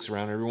like looks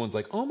around, and everyone's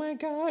like, "Oh my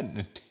god!"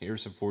 And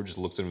Harrison Ford just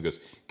looks at him and goes,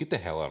 "Get the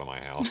hell out of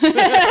my house."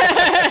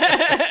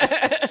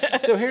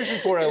 So Harrison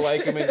Ford, I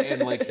like him,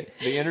 and like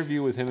the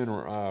interview with him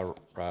and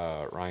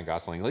Ryan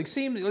Gosling, like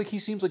he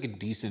seems like a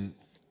decent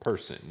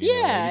person. You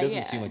know? Like, he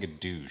doesn't seem like a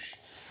douche,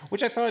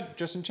 which I thought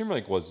Justin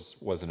Timberlake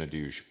wasn't a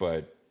douche,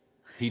 but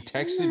he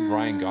texted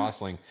Ryan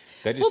Gosling.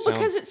 That just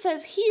because it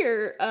says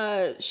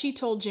here, she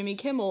told Jimmy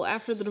Kimmel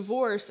after the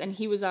divorce and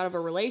he was out of a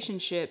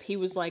relationship, he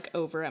was like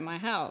over at my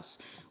house.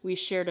 We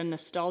shared a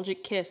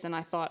nostalgic kiss, and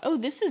I thought, oh,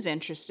 this is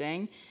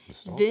interesting.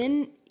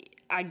 Then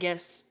I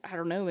guess, I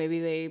don't know, maybe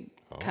they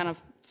kind of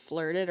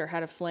flirted or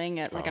had a fling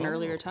at like an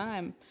earlier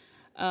time.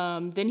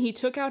 Then he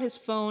took out his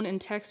phone and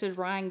texted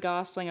Ryan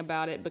Gosling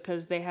about it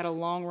because they had a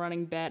long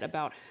running bet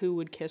about who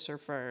would kiss her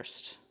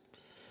first.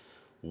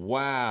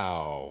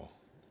 Wow,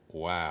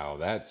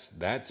 that's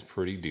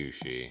pretty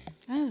douchey.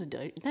 That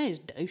is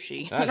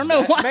douchey. I don't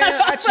know why.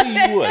 Man, I tell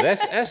you what,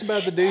 that's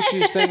about the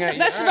douchiest thing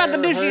That's about the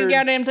douchiest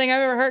goddamn thing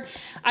I've ever heard.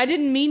 I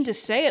didn't mean to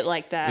say it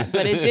like that,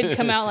 but it did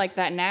come out like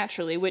that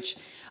naturally, which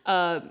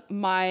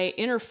my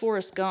inner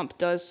Forrest Gump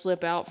does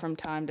slip out from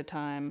time to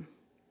time.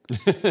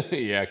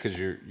 Yeah, because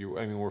I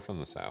mean, we're from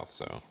the South,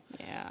 so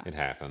yeah, it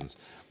happens.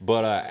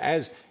 But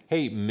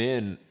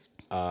men,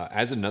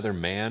 as another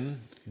man,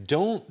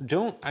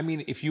 don't. I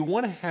mean, if you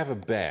want to have a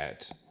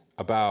bet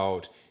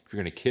about if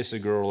you're going to kiss a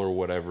girl or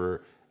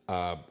whatever,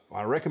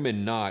 I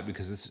recommend not,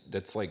 because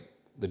that's like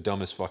the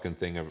dumbest fucking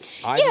thing I've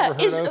ever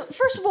heard of.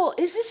 First of all,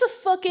 is this a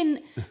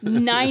fucking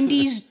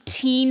 90s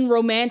teen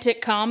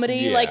romantic comedy?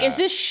 Yeah. Like, is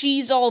this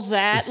She's All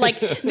That? Like,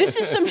 this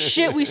is some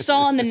shit we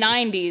saw in the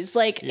 90s.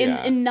 Like,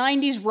 in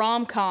 90s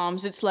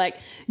rom-coms, it's like,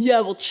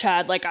 yeah, well,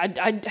 Chad, like,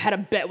 I had a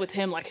bet with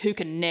him, like, who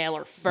can nail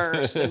her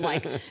first? And,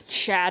 like,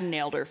 Chad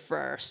nailed her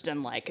first.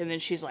 And, like, and then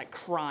she's, like,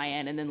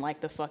 crying. And then,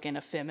 like, the fucking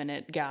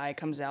effeminate guy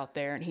comes out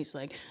there, and he's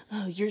like,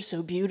 oh, you're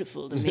so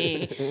beautiful to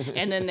me.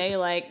 And then they,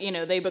 like, you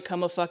know, they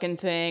become a fucking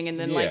thing. And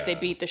then, like, they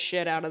beat the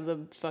shit out of the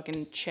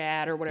fucking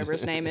Chad or whatever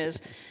his name is.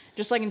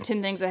 Just like in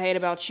 10 Things I Hate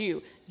About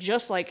You.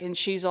 Just like in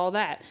She's All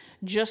That.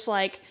 Just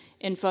like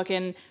in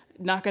fucking,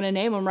 not gonna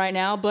name them right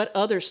now, but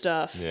other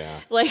stuff.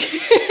 Yeah. Like.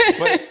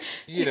 But,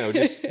 you know,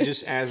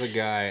 just as a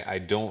guy, I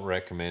don't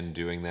recommend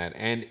doing that.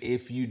 And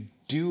if you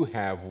do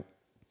have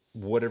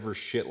whatever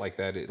shit like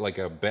that, like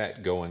a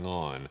bet going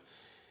on,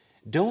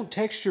 don't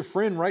text your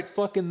friend right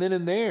fucking then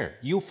and there.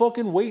 You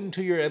fucking wait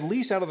until you're at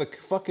least out of the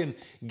fucking,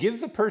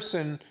 give the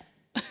person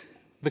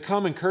the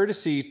common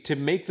courtesy to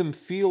make them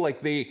feel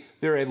like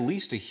they're at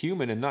least a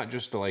human and not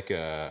just like an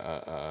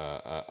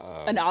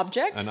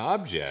object. An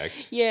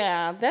object.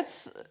 Yeah,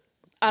 that's.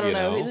 I don't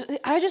know.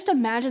 I just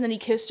imagine that he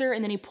kissed her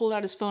and then he pulled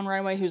out his phone right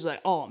away. He was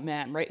like, "Oh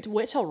man, right?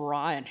 Wait till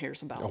Ryan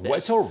hears about this.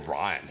 Wait till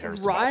Ryan hears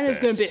about this. Ryan is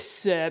gonna be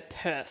so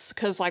pissed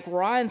because like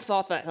Ryan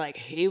thought that like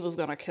he was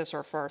gonna kiss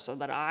her first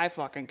and that I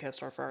fucking kissed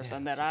her first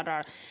and that I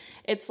don't."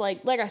 It's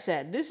like I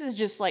said, this is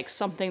just like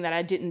something that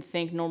I didn't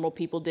think normal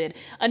people did.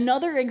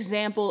 Another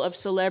example of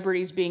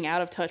celebrities being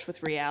out of touch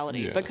with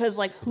reality because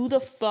like who the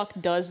fuck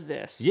does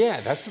this?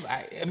 Yeah,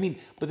 I mean,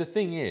 but the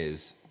thing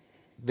is,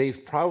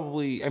 they've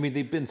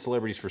been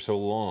celebrities for so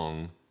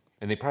long,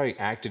 and they probably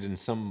acted in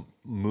some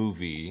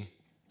movie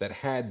that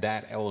had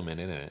that element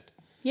in it.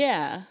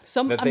 Yeah,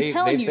 I'm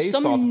telling you,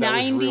 some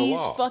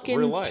 90s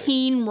fucking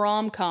teen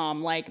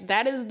rom-com, like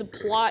that is the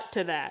plot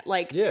to that.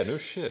 Like, yeah, no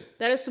shit.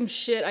 That is some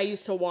shit I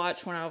used to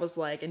watch when I was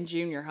like in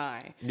junior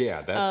high.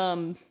 Yeah,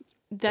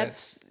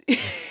 that's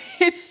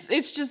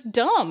it's just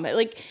dumb.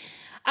 Like,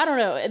 I don't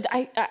know.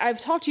 I've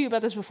talked to you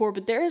about this before,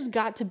 but there has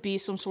got to be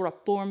some sort of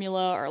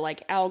formula or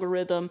like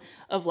algorithm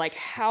of like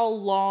how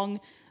long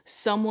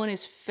someone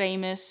is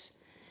famous.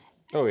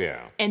 Oh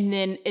yeah. And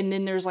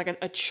then there's like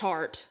a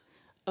chart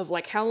of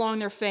like how long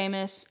they're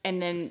famous, and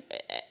then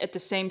at the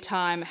same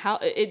time how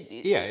it.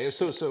 Yeah.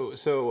 So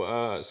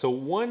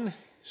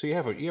you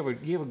have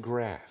a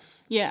graph.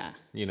 Yeah.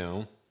 You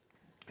know,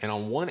 and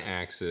on one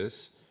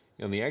axis,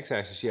 on the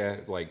x-axis, you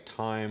have like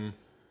time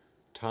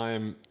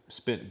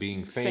spent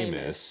being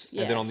famous.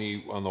 Yes. And then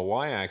on the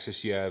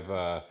y-axis, you have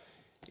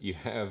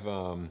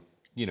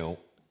you know,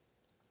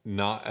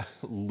 not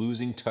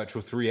losing touch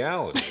with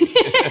reality.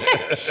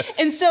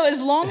 And so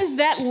as long as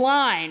that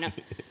line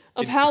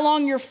of how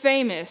long you're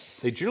famous,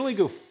 they generally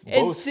go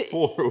both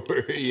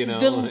forward, you know.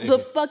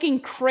 The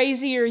fucking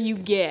crazier you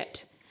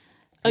get.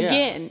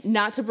 Again,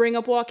 not to bring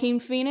up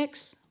Joaquin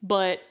Phoenix,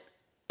 but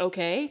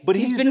okay, But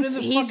he's been in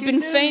the he's fucking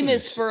been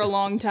famous news. for a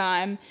long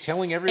time,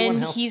 Telling everyone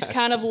and how he's sad.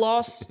 kind of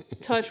lost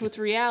touch with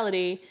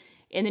reality.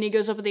 And then he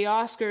goes up at the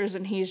Oscars,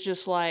 and he's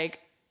just like,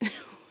 what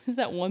does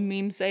that one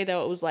meme say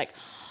though? It was like,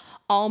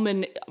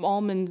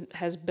 almond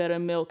has better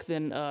milk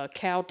than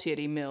cow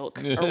titty milk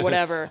or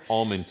whatever.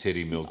 Almond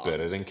titty milk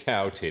better than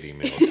cow titty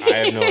milk. I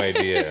have no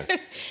idea.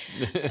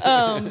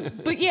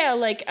 But yeah,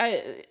 like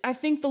I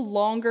think the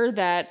longer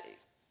that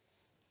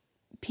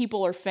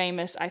people are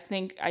famous,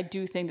 I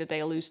do think that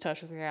they lose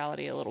touch with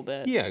reality a little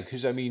bit. Yeah,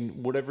 because I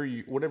mean,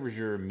 whatever's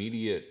your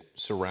immediate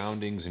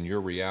surroundings and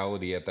your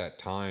reality at that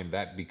time,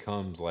 that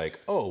becomes like,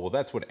 oh, well,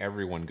 that's what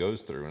everyone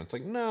goes through, and it's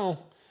like, no,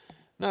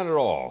 not at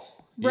all.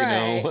 You know,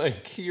 Right.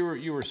 like you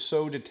were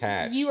so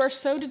detached. You are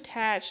so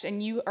detached,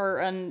 and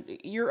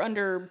you're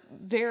under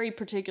very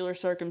particular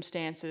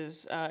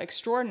circumstances,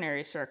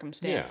 extraordinary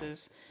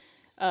circumstances,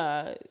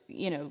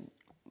 you know,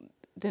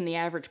 than the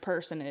average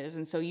person is,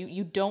 and so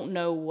you don't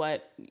know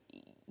what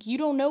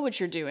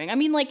you're doing. I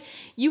mean, like,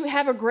 you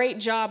have a great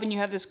job and you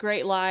have this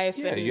great life,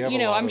 Yeah, and you have a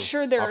lot I'm of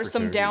sure there are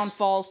some opportunities.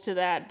 downfalls to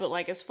that, but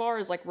like as far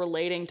as like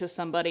relating to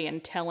somebody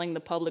and telling the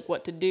public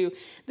what to do,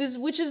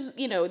 which is,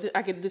 you know,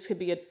 this could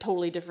be a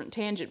totally different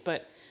tangent,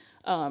 but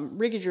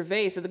Ricky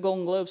Gervais at the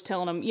Golden Globes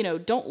telling him, you know,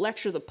 don't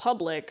lecture the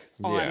public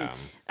on. Yeah.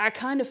 I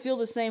kind of feel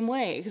the same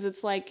way, because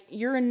it's like,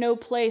 you're in no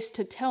place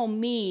to tell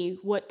me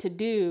what to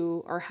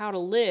do or how to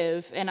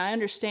live, and I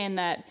understand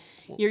that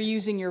you're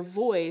using your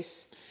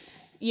voice,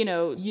 you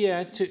know.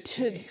 Yeah,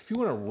 if you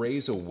want to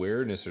raise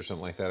awareness or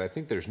something like that, I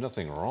think there's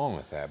nothing wrong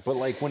with that. But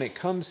like when it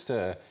comes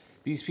to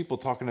these people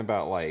talking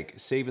about like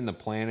saving the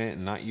planet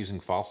and not using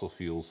fossil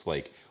fuels,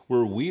 like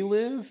where we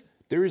live,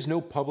 there is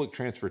no public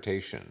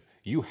transportation.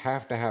 You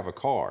have to have a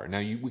car. Now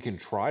we can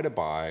try to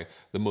buy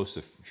the most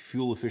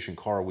fuel efficient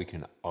car we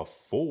can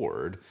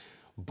afford,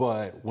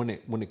 but when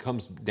it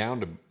comes down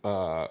to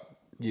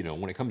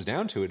when it comes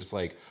down to it, it's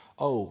like,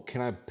 oh,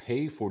 can I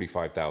pay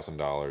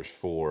 $45,000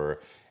 for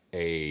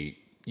a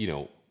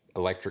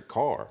electric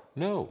car?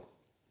 No,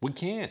 we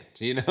can't.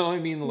 I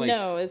mean, like,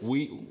 No,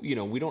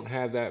 we don't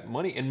have that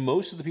money, and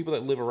most of the people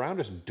that live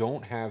around us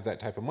don't have that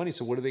type of money.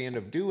 So what do they end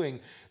up doing?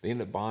 They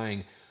end up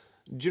buying,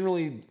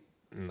 generally,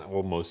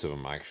 well, most of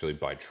them actually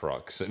buy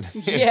trucks and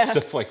Yeah.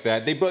 stuff like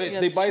that. They buy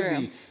That's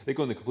true. they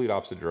go in the complete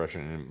opposite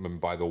direction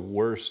and buy the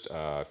worst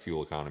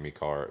fuel economy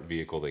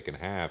vehicle they can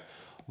have.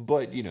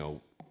 But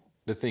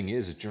the thing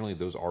is generally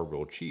those are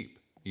real cheap.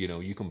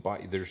 You can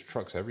buy, there's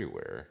trucks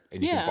everywhere,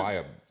 and you Yeah. can buy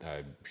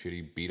a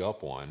shitty beat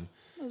up one.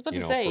 I was about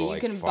to say, for you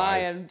like can buy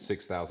a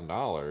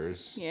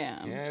 $6,000.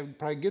 Yeah. Yeah, it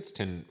probably gets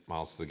 10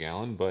 miles to the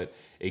gallon, but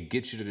it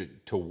gets you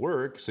to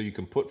work, so you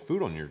can put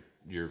food on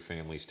your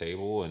family's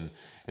table and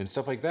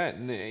stuff like that.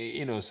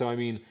 And so I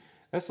mean,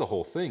 that's the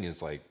whole thing,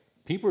 is like,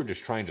 people are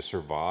just trying to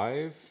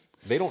survive.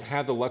 They don't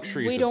have the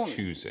luxuries of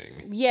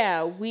choosing.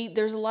 Yeah,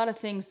 there's a lot of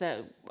things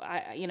that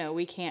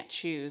we can't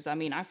choose. I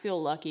mean, I feel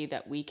lucky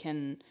that we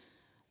can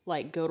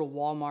like go to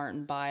Walmart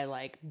and buy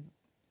like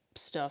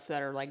stuff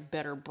that are like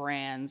better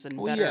brands and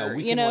Well, better, yeah,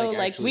 we can, like,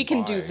 like actually we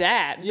can do buy.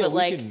 that. Yeah, but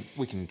like,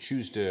 we can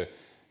choose to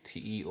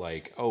eat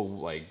like,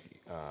 like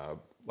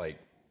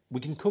we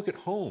can cook at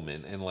home,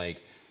 and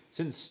like,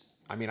 since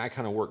I mean, I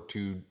kind of work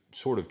two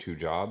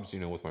jobs,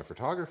 with my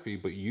photography,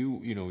 but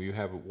you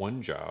have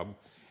one job,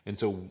 and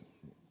so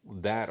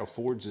that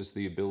affords us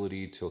the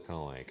ability to kind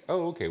of like,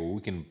 oh, okay, well,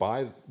 we can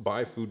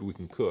buy food, we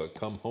can cook,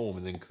 come home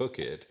and then cook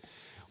it.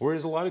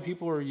 Whereas a lot of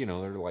people are,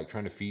 they're like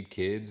trying to feed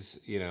kids,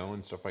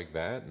 and stuff like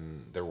that,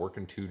 and they're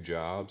working two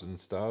jobs and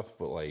stuff.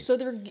 But like, so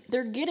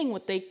they're getting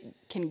what they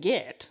can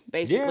get,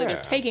 basically. Yeah.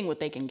 They're taking what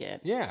they can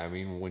get. yeah, I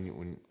mean,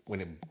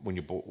 when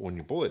you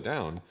boil it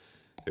down,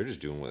 they're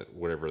just doing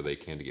whatever they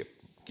can to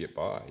get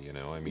by.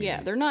 I mean,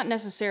 Yeah, they're not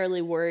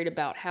necessarily worried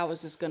about how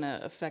is this going to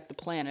affect the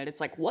planet.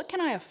 It's like, what can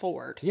I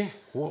afford? yeah,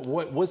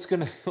 what's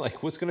gonna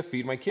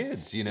feed my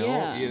kids?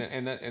 Yeah.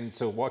 And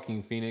so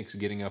Joaquin Phoenix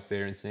getting up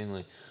there and saying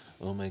like,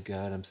 oh my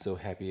God, I'm so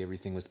happy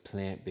everything was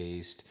plant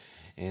based,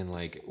 and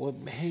like, well,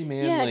 hey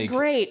man, Yeah, like,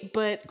 great,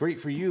 but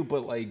great for you,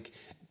 but like,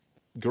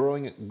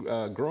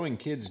 growing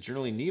kids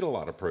generally need a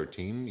lot of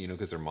protein,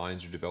 because their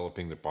minds are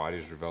developing, their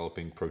bodies are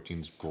developing.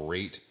 Protein's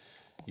great,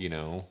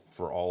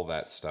 for all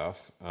that stuff.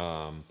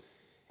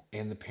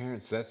 And the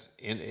parents, it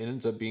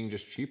ends up being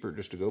just cheaper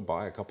just to go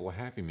buy a couple of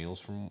Happy Meals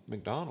from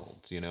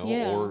McDonald's,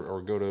 Yeah.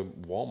 or go to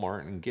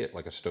Walmart and get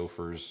like a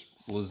Stouffer's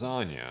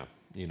lasagna,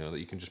 that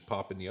you can just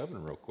pop in the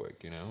oven real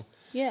quick,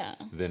 yeah,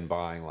 than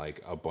buying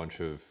like a bunch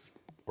of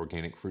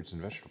organic fruits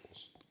and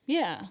vegetables.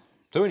 yeah.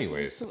 So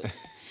anyways,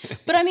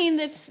 But I mean,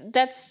 that's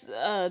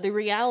the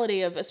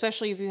reality of,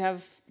 especially if you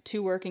have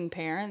two working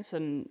parents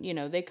and,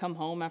 they come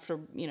home after,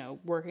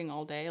 working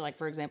all day. Like,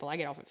 for example, I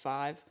get off at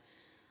 5.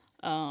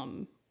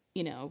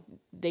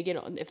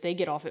 If they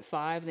get off at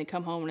 5 and they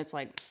come home and it's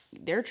like,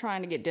 they're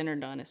trying to get dinner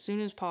done as soon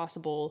as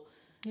possible,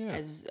 yeah,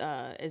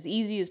 as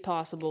easy as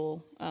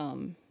possible.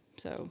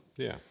 So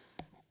yeah.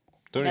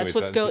 So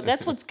anyways,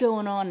 that's what's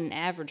going on in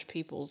average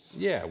people's.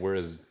 Yeah,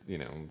 whereas,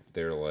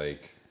 they're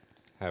like,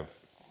 have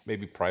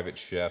maybe private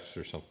chefs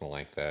or something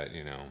like that,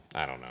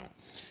 I don't know.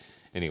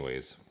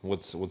 Anyways,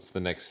 what's the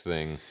next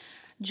thing?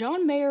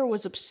 John Mayer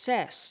was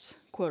obsessed,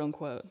 quote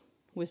unquote,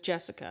 with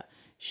Jessica.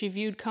 She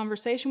viewed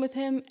conversation with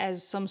him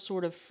as some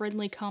sort of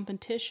friendly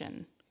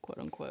competition, quote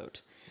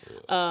unquote.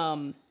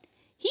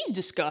 He's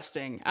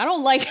disgusting. I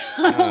don't like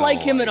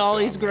him at all.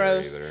 John He's Mayer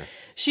gross. either.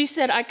 She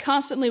said, I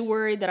constantly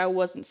worried that I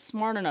wasn't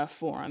smart enough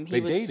for him. He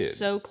was dated.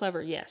 so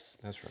clever. Yes.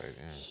 That's right.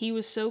 Yeah. He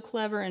was so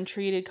clever and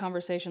treated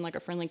conversation like a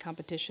friendly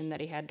competition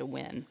that he had to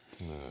win.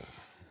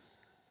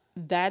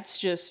 That's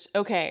just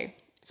okay.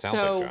 Sounds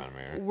so like John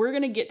Mayer. We're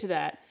gonna get to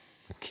that.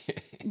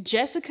 Okay.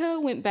 Jessica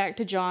went back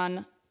to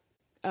John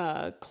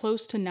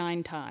close to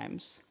 9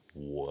 times.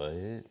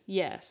 What?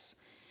 Yes.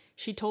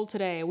 She told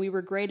Today, we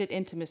were great at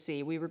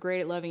intimacy. We were great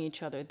at loving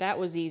each other. That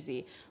was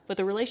easy. But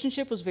the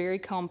relationship was very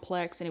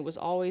complex and it was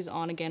always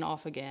on again,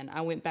 off again.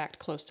 I went back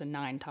close to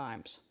 9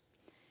 times.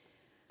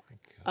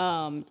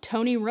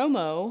 Tony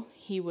Romo,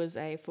 he was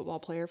a football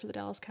player for the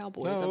Dallas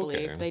Cowboys, I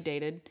believe. Okay. They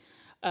dated.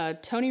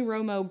 Tony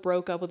Romo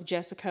broke up with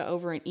Jessica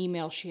over an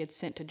email she had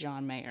sent to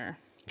John Mayer.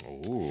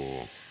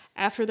 Ooh.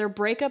 After their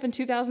breakup in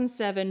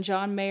 2007,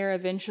 John Mayer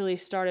eventually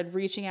started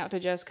reaching out to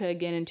Jessica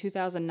again in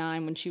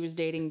 2009 when she was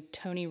dating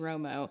Tony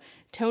Romo.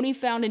 Tony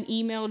found an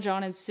email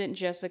John had sent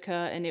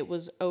Jessica, and it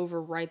was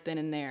over right then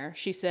and there.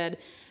 She said,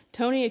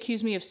 Tony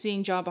accused me of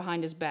seeing John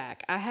behind his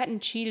back. I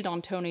hadn't cheated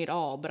on Tony at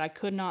all, but I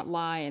could not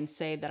lie and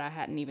say that I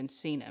hadn't even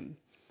seen him.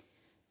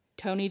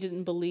 Tony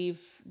didn't believe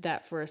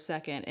that for a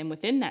second, and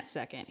within that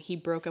second, he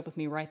broke up with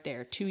me right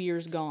there, 2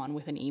 years gone,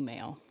 with an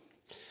email.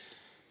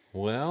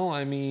 Well,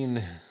 I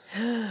mean,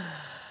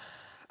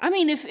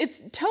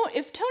 if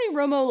Tony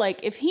Romo,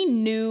 like, if he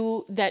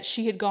knew that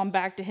she had gone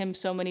back to him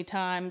so many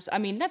times, I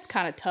mean, that's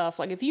kind of tough.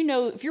 Like, if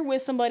you're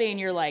with somebody and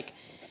you're like,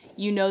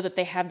 you know that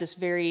they have this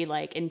very,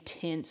 like,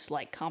 intense,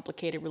 like,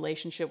 complicated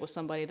relationship with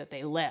somebody that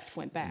they left,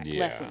 went back,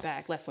 left, went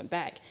back, left, went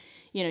back.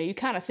 You know, you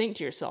kind of think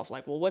to yourself,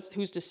 like, well,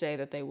 who's to say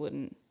that they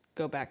wouldn't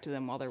go back to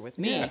them while they're with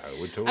me? Yeah, I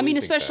would totally I mean,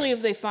 think especially that.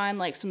 if they find,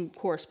 like, some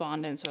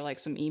correspondence or, like,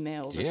 some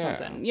emails or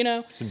something, you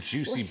know? Some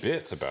juicy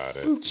bits about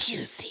it.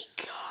 Juicy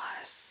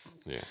goss.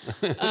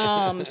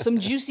 Yeah. Some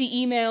juicy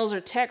emails or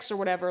texts or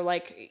whatever,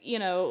 like, you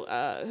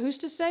know, who's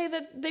to say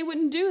that they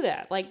wouldn't do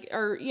that? Like,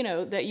 or, you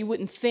know, that you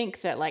wouldn't think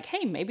that, like,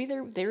 hey, maybe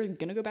they're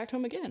going to go back to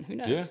him again. Who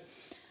knows?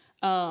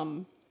 Yeah.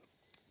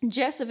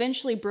 Jess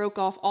eventually broke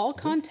off all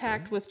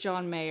contact with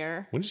John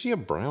Mayer. When did she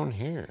have brown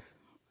hair?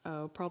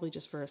 Oh, probably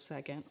just for a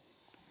second.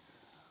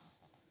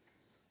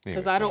 Anyway,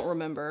 Because I don't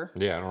remember.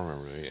 Yeah, I don't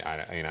remember.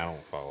 I mean, I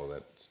don't follow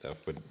that stuff.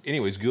 But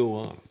anyways, go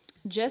on.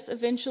 Jess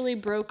eventually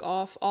broke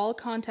off all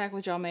contact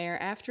with John Mayer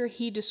after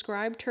he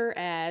described her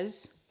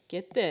as,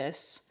 get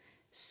this,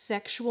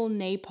 sexual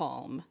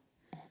napalm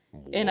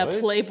in a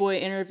What? Playboy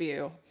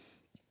interview.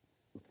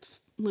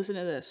 Listen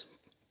to this.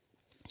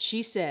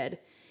 She said,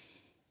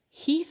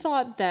 he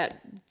thought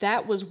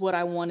that was what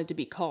I wanted to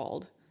be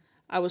called.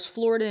 I was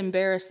floored and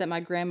embarrassed that my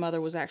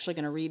grandmother was actually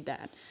going to read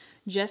that.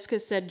 Jessica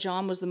said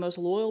John was the most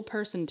loyal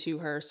person to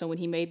her, so when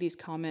he made these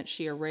comments,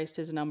 she erased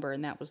his number,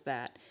 and that was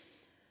that.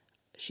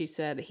 She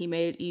said, he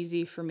made it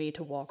easy for me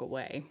to walk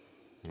away.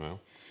 Well,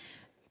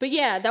 But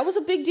yeah, that was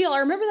a big deal. I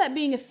remember that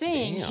being a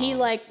thing. Damn. He,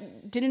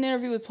 like, did an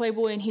interview with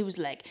Playboy, and he was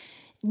like,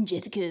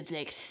 Jessica's,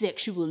 like,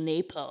 sexual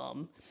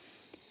napalm.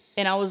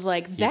 And I was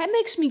like, that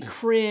makes me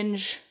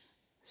cringe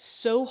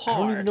so hard. I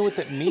don't even know what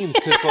that means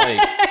because, like,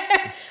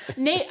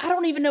 I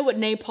don't even know what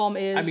napalm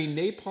is. I mean,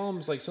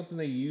 napalm's like something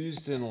they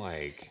used in,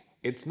 like,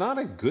 it's not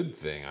a good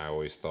thing, I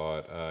always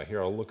thought.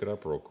 Here, I'll look it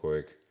up real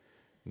quick.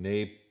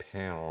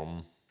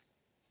 Napalm.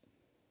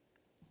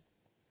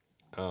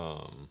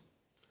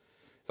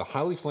 It's a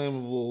highly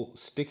flammable,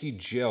 sticky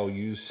gel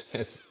used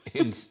as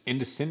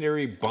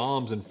incendiary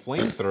bombs and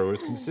flamethrowers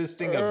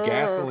consisting of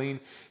gasoline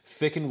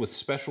thickened with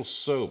special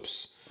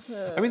soaps.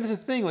 I mean, that's the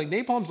thing. Like,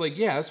 napalm's like,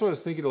 yeah, that's what I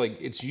was thinking. Like,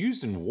 it's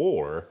used in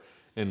war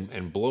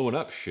and blowing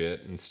up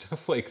shit and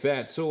stuff like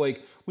that. So,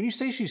 like, when you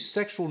say she's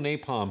sexual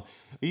napalm,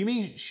 you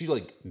mean she,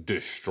 like,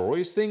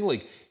 destroys things?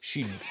 Like,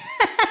 she...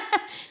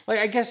 Like,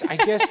 I guess,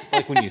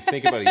 like, when you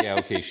think about it, yeah,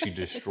 okay, she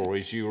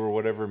destroys you or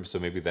whatever, so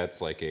maybe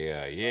that's like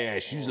a, yeah,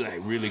 she's, like,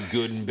 really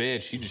good in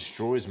bed, she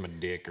destroys my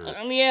dick, or,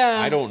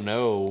 yeah. I don't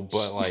know,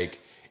 but, like,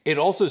 it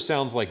also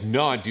sounds like,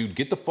 nah, dude,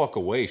 get the fuck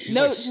away, she's,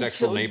 like,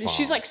 sexual napalm.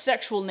 She's like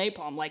sexual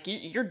napalm. Like,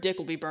 your dick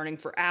will be burning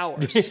for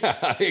hours.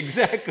 Yeah,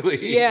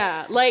 exactly.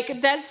 Yeah,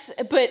 like, that's,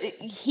 but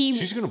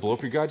She's gonna blow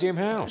up your goddamn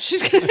house.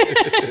 She's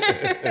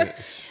gonna...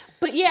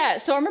 But yeah,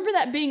 so I remember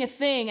that being a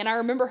thing, and I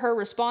remember her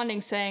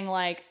responding saying,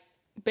 like,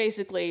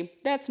 basically,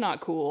 that's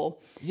not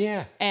cool.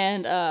 Yeah.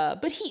 And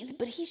but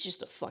he's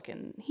just a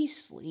fucking,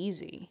 he's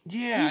sleazy.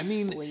 Yeah, he's I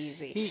mean,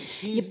 sleazy.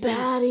 he Your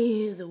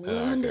body, the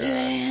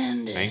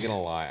wonderland. I ain't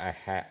gonna lie,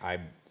 I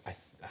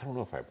don't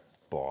know if I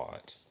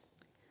bought,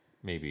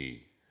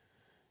 maybe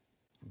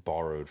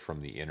borrowed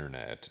from the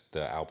internet,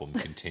 the album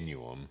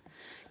Continuum.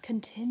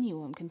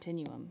 Continuum.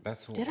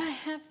 That's what, Did I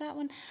have that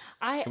one?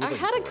 I was like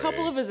had a gray.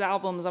 couple of his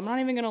albums. I'm not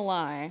even gonna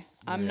lie.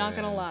 I'm not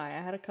gonna Yeah. lie.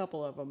 I had a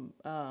couple of them.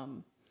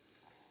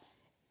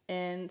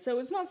 And so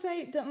it's not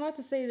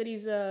to say that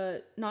he's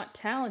not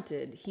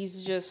talented.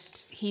 He's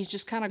just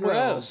kind of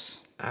Well,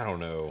 gross. I don't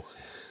know.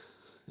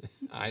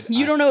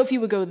 You don't know if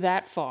you would go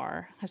that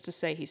far as to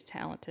say he's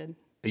talented.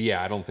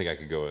 Yeah, I don't think I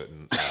could go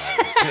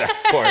that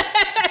far.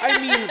 I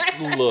mean,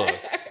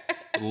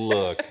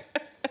 look.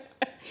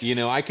 You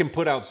know, I can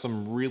put out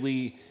some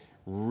really,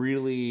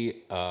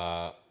 really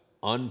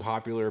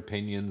unpopular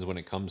opinions when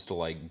it comes to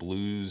like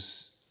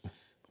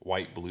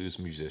white blues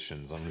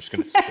musicians. I'm just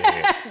gonna say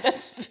it.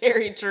 That's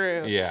very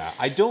true. Yeah,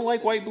 I don't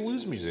like white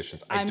blues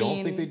musicians. I don't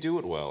mean, think they do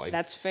it well.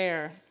 That's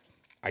fair.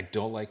 I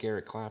don't like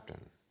Eric Clapton.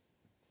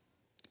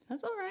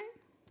 That's all right.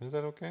 Is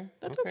that okay?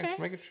 That's okay. Just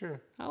make it sure.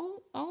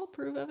 I'll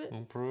approve of it.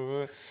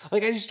 Approve it.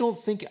 Like I just don't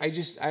think. I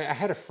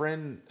had a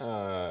friend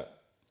that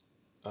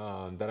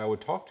I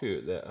would talk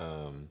to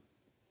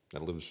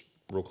that lives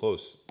real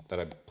close that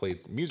I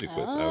played music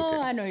with. Oh, Okay.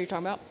 I know who you're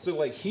talking about. So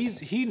like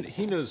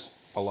he knows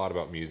a lot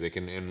about music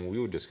and we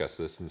would discuss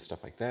this and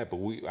stuff like that. But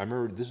I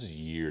remember this was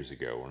years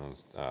ago when I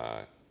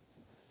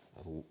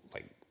was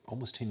like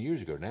almost 10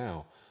 years ago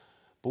now.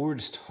 But we were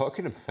just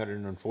talking about it,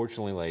 and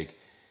unfortunately, like,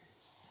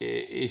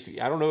 if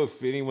I don't know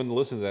if anyone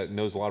listens that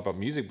knows a lot about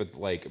music, but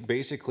like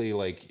basically,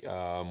 like,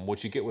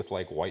 what you get with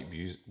like white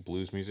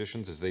blues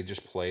musicians is they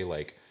just play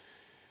like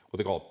what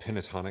they call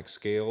pentatonic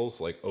scales,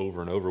 like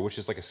over and over, which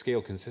is like a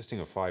scale consisting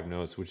of 5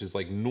 notes, which is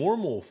like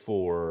normal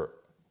for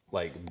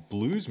like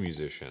blues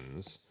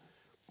musicians.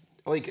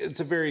 Like it's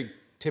a very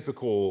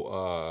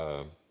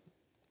typical.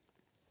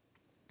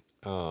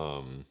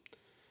 I'm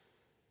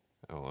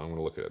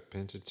gonna look at it.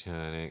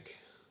 Pentatonic.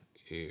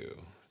 Ew.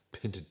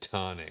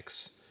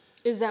 Pentatonics.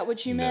 Is that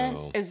what you meant?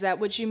 No. Is that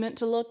what you meant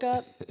to look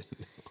up?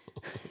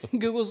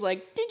 Google's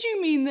like, did you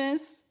mean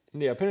this?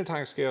 Yeah,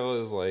 pentatonic scale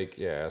is like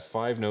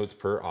 5 notes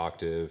per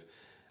octave.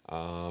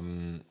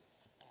 You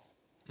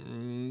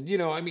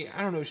know, I mean,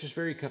 I don't know. It's just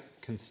very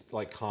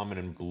like common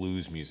in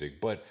blues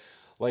music, but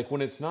like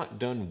when it's not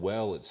done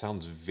well, it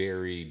sounds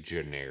very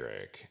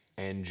generic.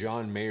 And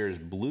John Mayer's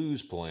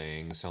blues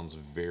playing sounds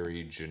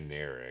very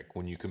generic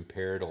when you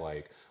compare to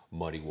like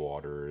Muddy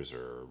Waters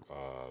or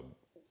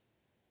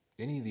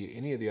any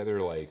of the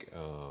other like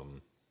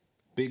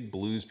big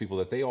blues people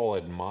that they all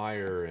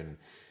admire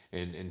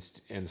and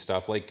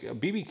stuff. Like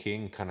B.B.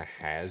 King kind of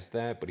has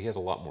that, but he has a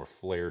lot more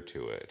flair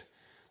to it.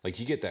 Like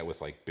you get that with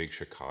like big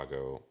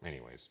Chicago.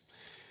 Anyways,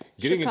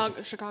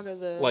 Chicago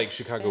the like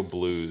Chicago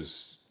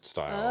blues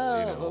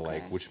style, Oh, okay.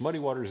 like which Muddy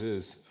Waters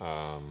is.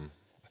 I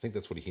think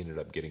that's what he ended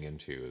up getting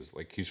into. Is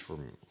like he's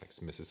from like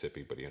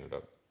Mississippi, but he ended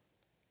up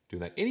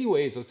doing that.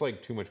 Anyways, that's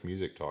like too much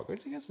music talk. I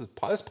guess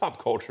that's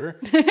pop culture.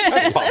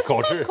 That's pop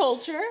culture. Pop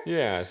culture.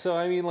 Yeah. So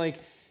I mean, like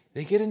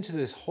they get into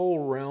this whole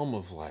realm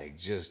of like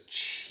just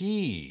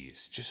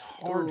cheese, just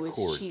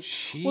hardcore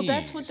cheese. Well,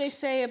 that's what they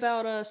say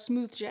about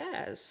smooth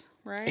jazz,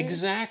 right?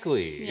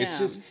 Exactly. It's Yeah.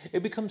 just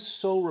it becomes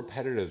so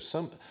repetitive.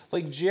 Some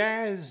like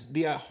jazz,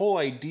 the whole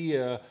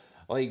idea,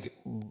 like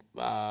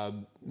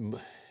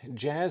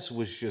jazz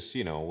was just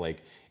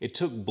like it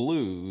took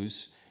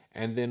blues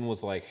and then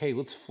was like, hey,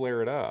 let's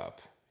flare it up.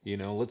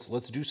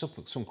 Let's do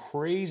some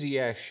crazy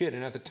ass shit.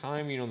 And at the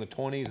time, in the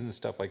 20s and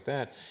stuff like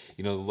that,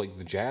 like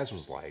the jazz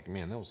was like,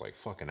 man, that was like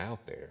fucking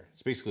out there.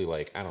 It's basically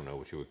like, I don't know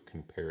what you would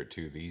compare it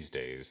to these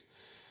days.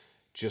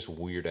 Just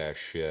weird ass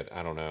shit.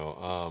 I don't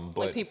know.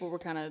 But like people were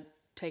kind of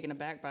taken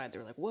aback by it. They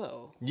were like,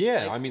 whoa.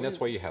 yeah, Like, I mean what that's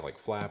why you had like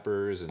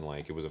flappers and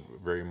like it was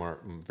very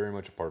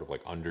much a part of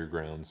like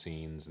underground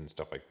scenes and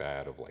stuff like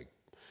that of like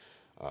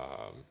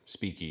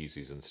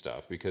speakeasies and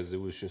stuff, because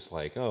it was just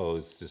like, oh,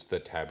 it's just the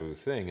taboo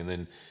thing. And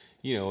then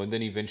and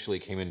then eventually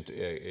it came into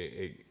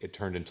it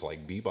turned into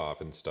like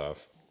bebop and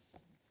stuff,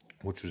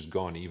 which was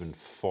gone even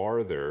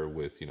farther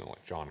with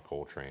like John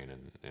Coltrane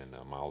and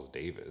Miles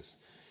Davis.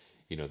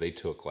 They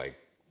took like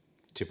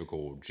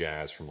typical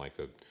jazz from like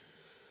the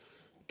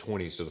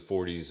 20s to the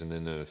 40s and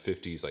then the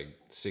 50s, like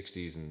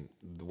 60s, and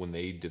when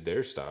they did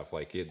their stuff,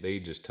 like they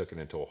just took it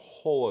into a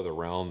whole other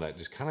realm that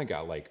just kind of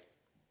got like,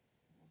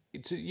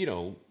 it's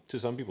to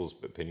some people's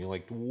opinion,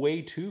 like way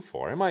too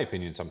far. In my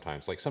opinion,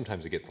 sometimes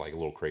it gets like a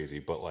little crazy,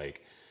 but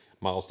like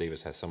Miles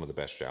Davis has some of the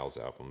best jazz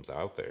albums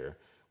out there.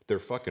 They're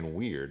fucking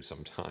weird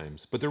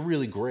sometimes, but they're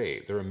really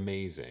great. They're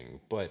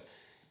amazing. But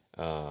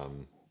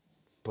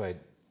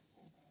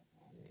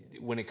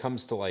when it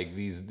comes to like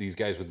these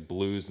guys with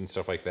blues and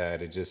stuff like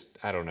that, it just,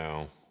 I don't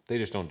know. They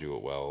just don't do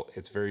it well.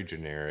 It's very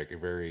generic,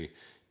 very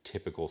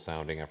typical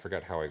sounding. I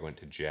forgot how I went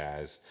to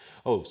jazz.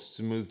 Oh,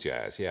 smooth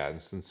jazz. Yeah, and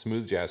since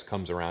smooth jazz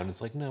comes around, it's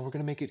like, no, we're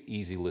going to make it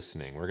easy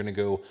listening. We're going to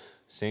go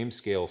same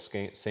scale,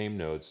 same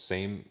notes,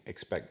 same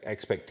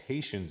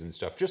expectations and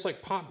stuff. Just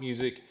like pop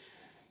music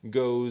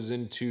goes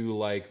into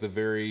like the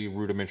very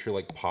rudimentary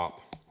like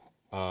pop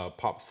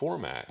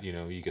format.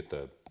 You get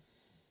the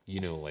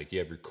like you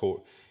have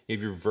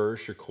your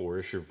verse, your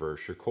chorus, your verse,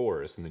 your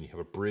chorus, and then you have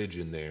a bridge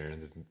in there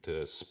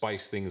to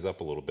spice things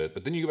up a little bit.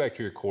 But then you go back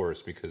to your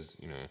chorus because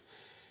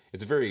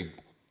it's a very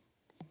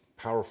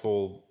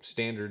powerful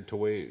standard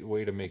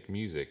way to make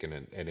music, and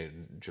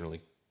it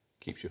generally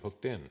keeps you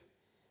hooked in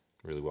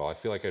really well. I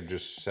feel like I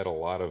just said a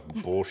lot of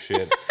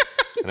bullshit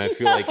And I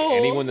feel like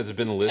anyone that's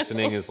been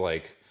listening is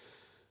like,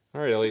 all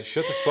right, Elliot,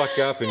 shut the fuck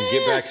up and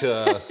get back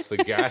to the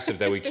gossip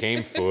that we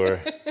came for.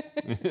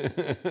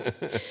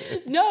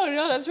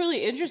 No, that's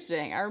really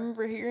interesting. I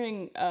remember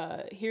hearing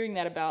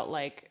that about,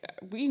 like,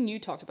 you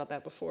talked about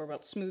that before,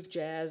 about smooth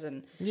jazz,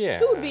 and Yeah.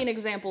 who would be an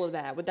example of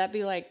that? Would that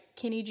be like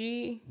Kenny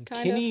G,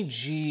 kind of? Kenny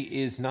G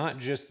is not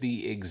just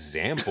the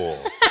example.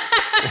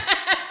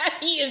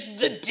 He is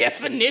the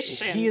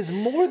definition. He is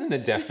more than the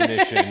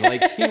definition.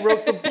 Like, he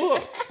wrote the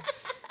book.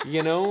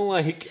 You know,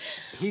 like,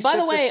 he By set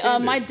the way,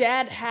 standard. my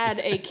dad had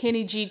a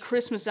Kenny G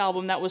Christmas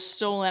album that was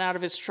stolen out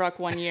of his truck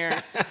one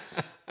year.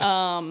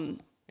 And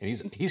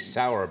he's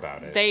sour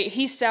about it.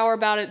 He's sour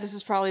about it. This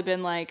has probably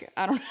been like,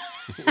 I don't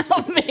know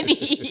how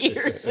many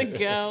years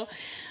ago.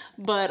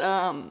 But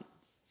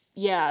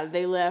yeah,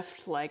 they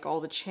left like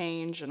all the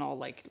change and all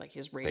like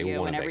his radio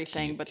wanted and that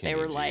everything, but Kenny they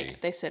were G.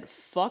 like, they said,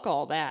 fuck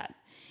all that.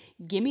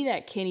 Give me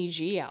that Kenny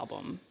G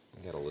album.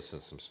 I gotta listen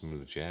to some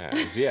smooth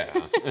jazz,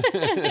 yeah.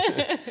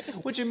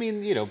 Which, I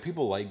mean, you know,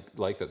 people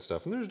like that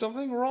stuff, and there's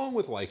nothing wrong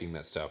with liking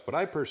that stuff, but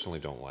I personally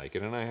don't like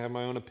it, and I have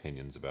my own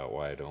opinions about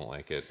why I don't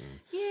like it. And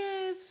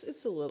Yeah,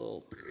 it's a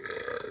little.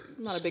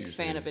 I'm not a big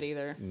fan of it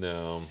either.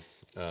 no.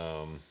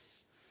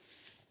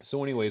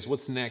 So, anyways,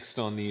 what's next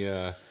on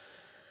the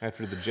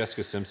after the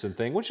Jessica Simpson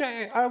thing? Which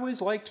I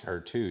always liked her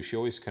too. She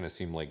always kind of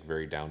seemed like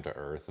very down to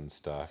earth and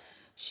stuff.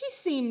 She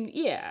seemed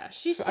I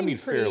mean,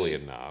 pretty, fairly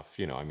enough.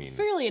 You know, I mean,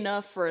 fairly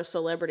enough for a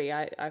celebrity.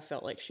 I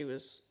felt like she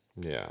was.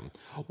 yeah.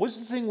 What's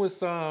the thing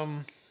with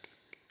her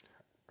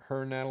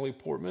Natalie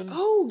Portman?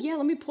 Oh yeah,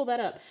 let me pull that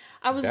up.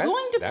 I was That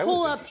going to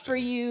pull was up for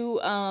interesting.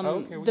 you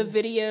Okay, the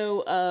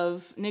video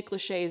of Nick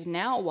Lachey's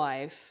now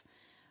wife,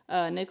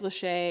 Nick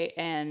Lachey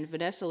and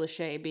Vanessa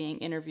Lachey being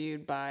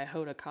interviewed by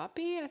Hoda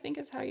Kotb, I think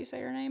is how you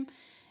say her name,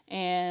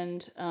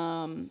 and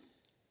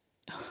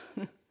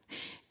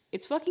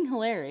it's fucking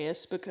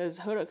hilarious because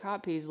Hoda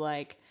Kotb's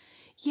like,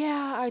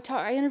 yeah,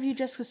 I interviewed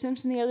Jessica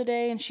Simpson the other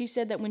day, and she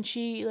said that when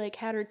she like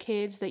had her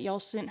kids, that y'all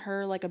sent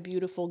her like a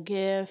beautiful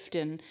gift,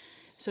 and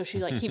so she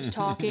like keeps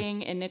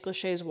talking, and Nick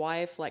Lachey's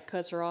wife like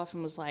cuts her off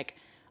and was like,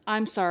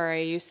 I'm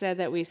sorry, you said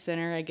that we sent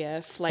her a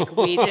gift. Like,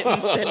 we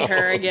didn't send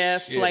her a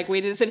gift. Shit. Like,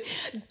 we didn't send...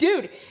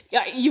 Dude,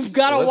 you've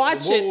got to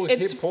watch it.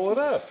 It's pull it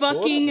up.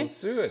 fucking Let's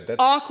do it.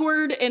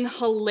 awkward and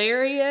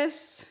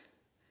hilarious.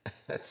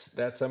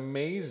 That's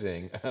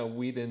amazing.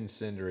 We didn't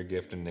send her a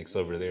gift, and Nick's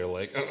over there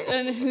like,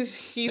 And he's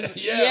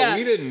yeah,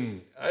 we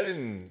didn't.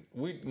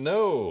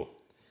 No,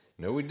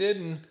 we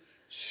didn't.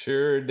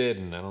 Sure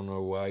didn't. I don't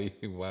know why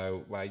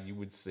you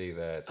would say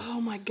that.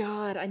 Oh my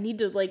god, I need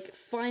to, like,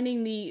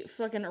 finding the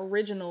fucking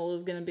original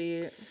is gonna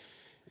be...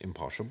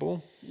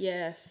 Impossible?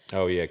 Yes.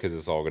 Oh, yeah, because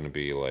it's all going to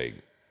be like...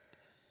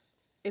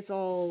 It's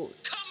all...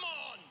 Come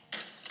on!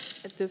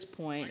 At this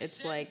point,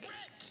 it's like...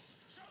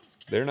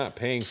 They're not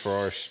paying for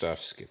our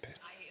stuff, skip it.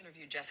 I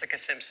interviewed Jessica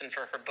Simpson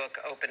for her book,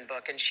 Open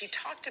Book, and she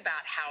talked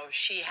about how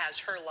she has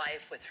her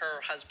life with her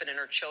husband and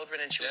her children,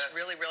 and she was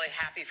really, really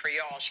happy for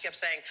y'all. She kept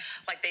saying,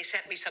 like, they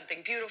sent me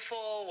something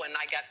beautiful when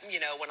I got, you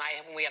know, when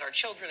we had our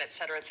children, et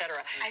cetera, et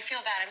cetera. I feel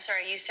bad. I'm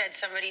sorry. You said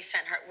somebody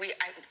sent her.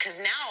 Because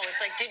now it's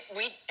like, it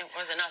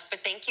wasn't us,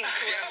 but thank you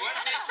for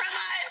from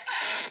us.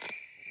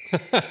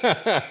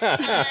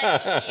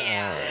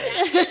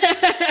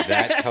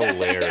 That's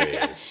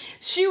hilarious.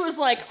 She was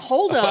like,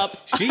 hold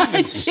up. She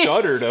even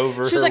stuttered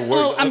over She was her like,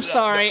 words. oh, I'm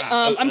sorry.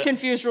 I'm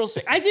confused real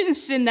sick. I didn't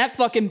send that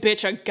fucking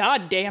bitch a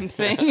goddamn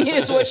thing,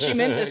 is what she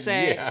meant to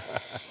say. Yeah.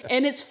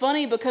 And it's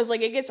funny because,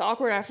 like, it gets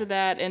awkward after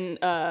that,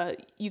 and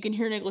you can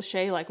hear Nick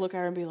Lachey, like, look at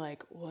her and be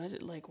like,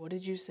 what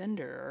did you send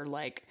her? Or,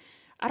 like,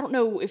 I don't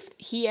know if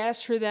he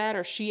asked her that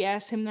or she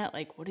asked him that,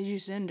 like, what did you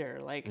send her?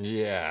 Like,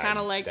 Yeah, kind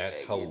of like... that's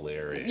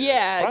hilarious.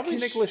 Yeah, Probably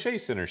 'cause Nick Lachey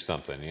sent her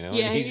something, you know?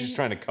 Yeah, and he's he- just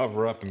trying to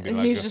cover up and be And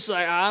like, he's just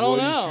like, I don't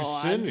what know. did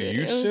you send her?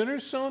 You didn't- sent her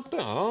something?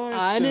 Oh,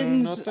 I sent her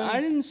didn't. nothing?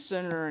 I didn't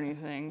send her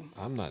anything.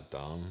 I'm not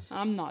dumb.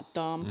 I'm not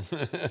dumb.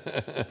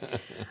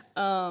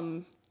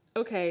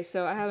 Okay,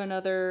 so I have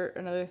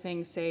another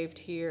thing saved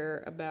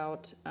here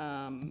about.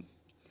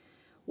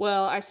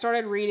 Well, I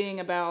started reading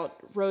about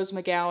Rose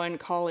McGowan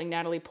calling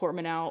Natalie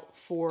Portman out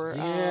for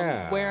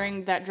Yeah.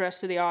 wearing that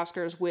dress to the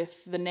Oscars with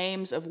the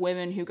names of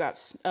women who got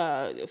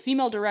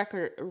female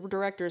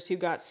directors who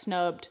got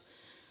snubbed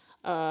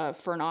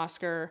for an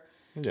Oscar.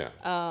 Yeah.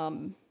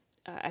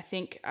 I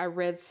think I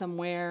read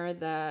somewhere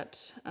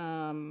that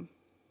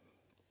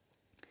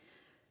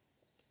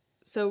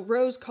so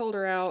Rose called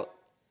her out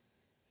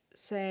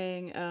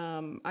saying,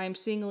 I am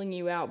singling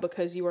you out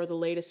because you are the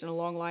latest in a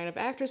long line of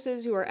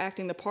actresses who are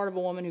acting the part of a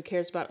woman who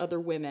cares about other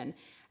women.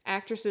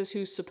 Actresses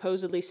who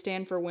supposedly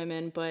stand for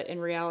women, but in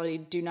reality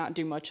do not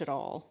do much at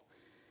all.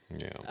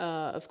 yeah.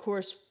 Of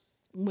course,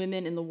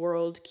 women in the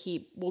world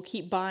will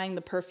keep buying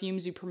the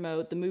perfumes you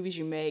promote, the movies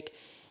you make,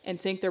 and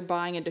think they're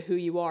buying into who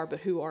you are, but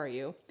who are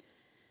you?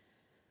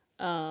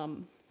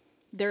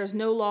 There is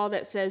no law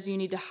that says you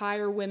need to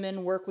hire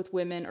women, work with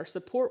women, or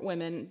support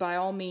women. By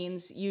all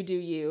means, you do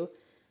you.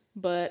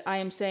 But I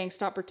am saying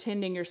stop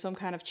pretending you're some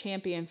kind of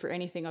champion for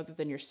anything other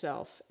than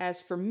yourself. As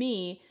for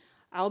me,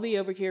 I'll be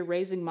over here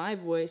raising my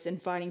voice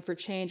and fighting for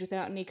change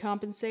without any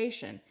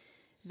compensation.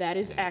 That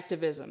is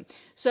activism.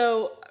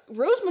 So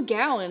Rose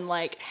McGowan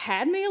like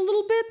had me a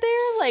little bit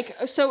there. Like,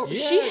 so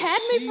she had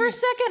me for a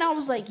second. I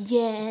was like,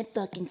 yeah,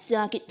 fucking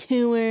suck it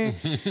to her.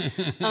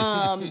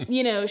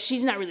 You know,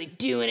 she's not really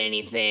doing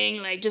anything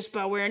like just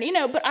by wearing, you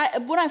know, but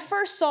when I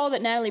first saw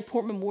that Natalie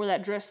Portman wore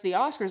that dress to the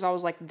Oscars, I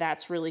was like,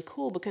 that's really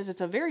cool because it's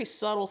a very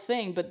subtle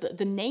thing, but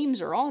the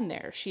names are on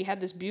there. She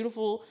had this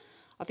beautiful,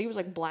 I think it was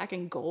like black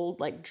and gold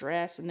like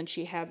dress, and then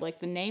she had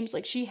like the names,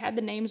 like she had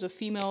the names of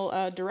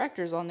female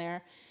directors on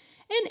there.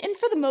 And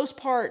for the most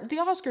part, the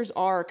Oscars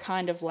are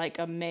kind of like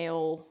a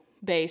male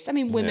base. I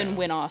mean, women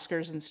win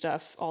Oscars and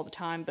stuff all the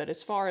time, but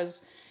as far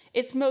as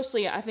it's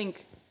mostly, I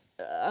think,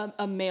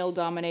 a male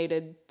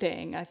dominated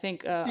thing. I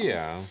think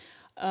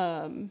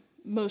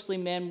mostly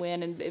men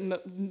win, and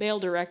male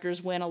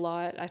directors win a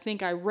lot. I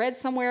think I read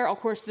somewhere. Of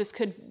course, this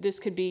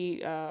could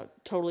be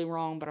totally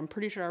wrong, but I'm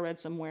pretty sure I read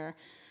somewhere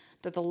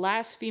that the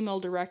last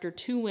female director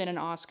to win an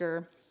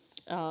Oscar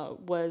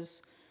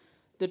was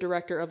the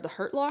director of The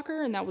Hurt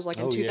Locker, and that was like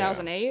in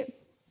 2008.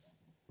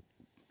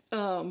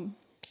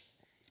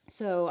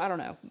 So I don't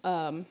know.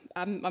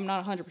 I'm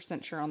not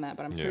 100% sure on that,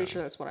 but I'm pretty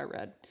sure that's what I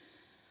read.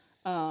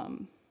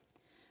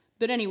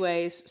 But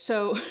anyways,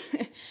 so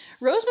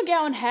Rose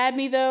McGowan had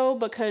me though,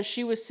 because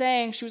she was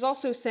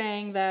also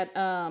saying that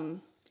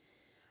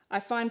I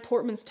find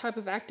Portman's type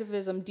of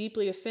activism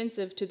deeply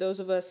offensive to those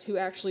of us who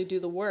actually do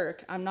the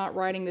work. I'm not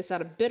writing this out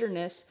of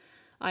bitterness.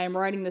 I am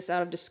writing this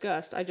out of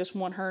disgust. I just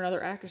want her and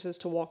other actresses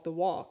to walk the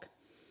walk.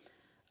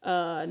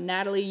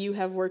 Natalie, you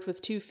have worked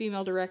with 2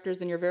 female directors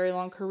in your very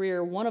long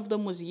career. One of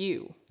them was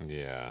you.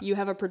 Yeah. You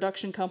have a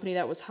production company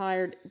that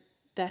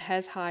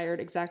has hired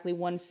exactly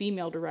 1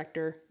 female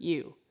director,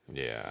 you.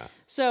 Yeah.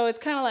 So it's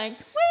kind of like,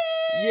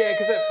 yeah,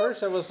 because at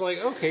first I was like,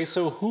 okay,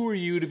 so who are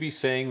you to be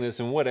saying this,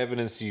 and what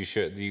evidence do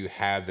you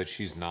have that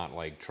she's not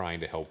like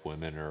trying to help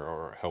women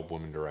or help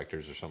women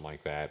directors or something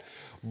like that?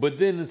 But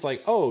then it's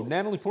like, oh,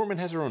 Natalie Portman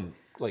has her own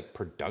like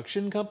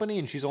production company,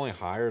 and she's only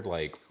hired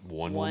like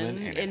one woman,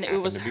 and it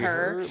was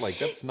her. Like,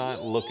 that's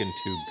not looking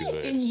too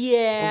good.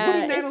 Yeah. But what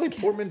did Natalie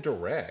Portman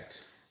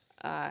direct?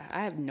 I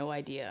have no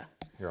idea.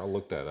 Here, I'll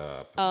look that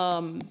up.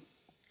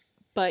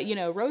 But you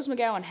know, Rose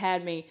McGowan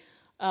had me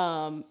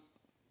on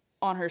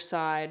her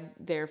side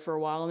there for a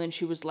while, and then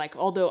she was like,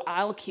 although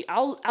I'll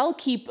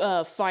keep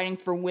fighting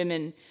for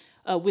women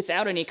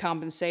without any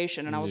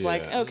compensation. And I was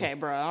like, okay,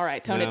 bro, all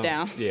right, tone it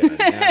down. Yeah,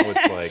 now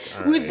it's like,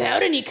 all right.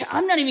 Without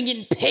I'm not even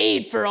getting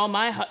paid for all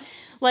my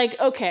like,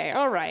 okay,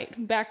 all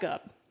right, back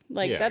up.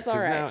 Like, that's all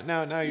right.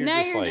 Now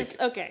you're just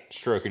okay,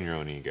 stroking your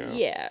own ego.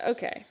 Yeah,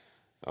 okay.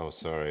 Oh,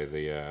 sorry.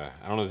 I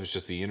don't know if it's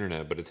just the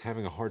internet, but it's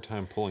having a hard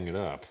time pulling it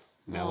up.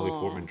 Natalie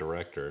Portman,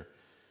 director.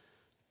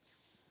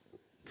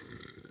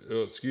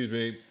 Oh, excuse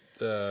me.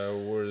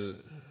 Where is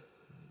it?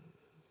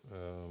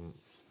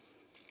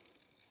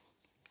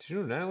 Do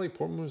you know Natalie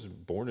Portman was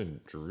born in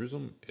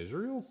Jerusalem,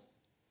 Israel?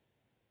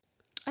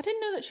 I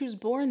didn't know that she was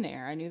born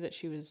there. I knew that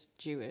she was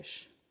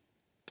Jewish.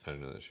 I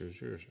didn't know that she was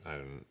Jewish. I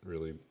didn't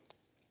really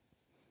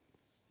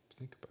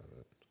think about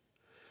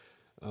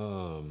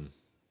it.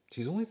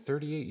 She's only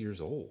 38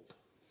 years old.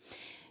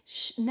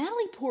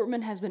 Natalie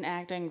Portman has been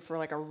acting for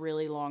like a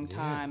really long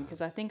time,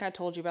 because I think I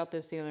told you about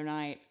this the other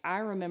night. I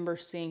remember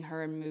seeing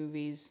her in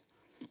movies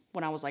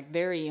when I was like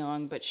very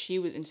young, but she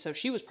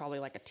was probably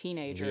like a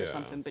teenager or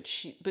something,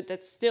 but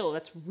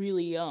that's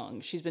really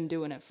young. She's been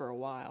doing it for a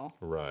while.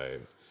 Right.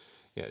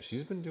 Yeah,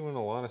 she's been doing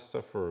a lot of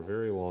stuff for a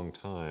very long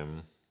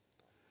time.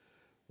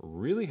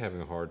 Really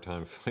having a hard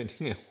time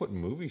finding out what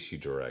movie she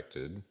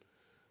directed.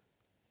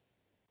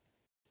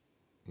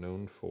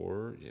 Known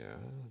for,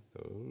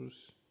 those.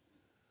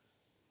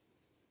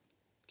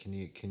 Can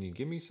you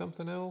give me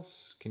something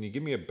else? Can you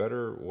give me a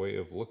better way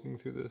of looking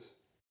through this?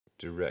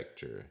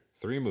 Director.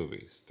 3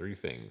 movies, 3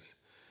 things.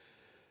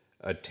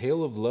 A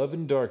Tale of Love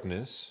and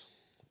Darkness,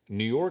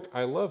 New York,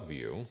 I Love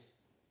You,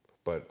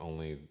 but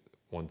only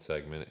 1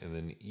 segment, and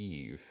then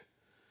Eve.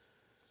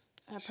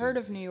 I've heard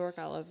of New York,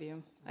 I Love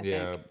You, I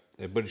think.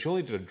 But she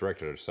only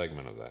directed a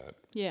segment of that.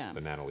 Yeah.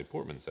 The Natalie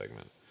Portman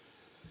segment.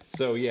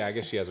 So, yeah, I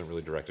guess she hasn't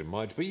really directed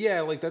much. But, yeah,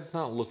 like, that's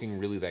not looking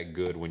really that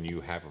good when you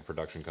have a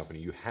production company.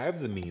 You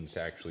have the means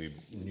to actually,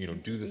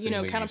 do the thing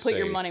that kind of put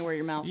your money where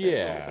your mouth is.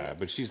 Yeah,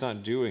 but she's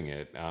not doing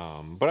it.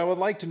 But I would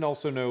like to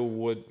also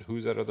know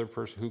who's that other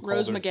person who called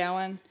Rose her?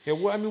 McGowan. Yeah,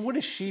 what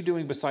is she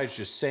doing besides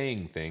just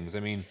saying things? I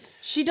mean...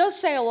 She does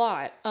say a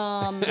lot,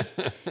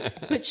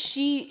 but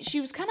she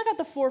was kind of at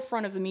the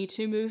forefront of the Me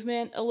Too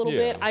movement a little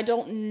bit. I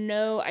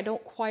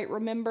don't quite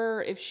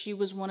remember if she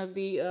was one of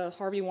the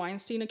Harvey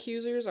Weinstein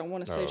accusers. I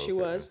want to say she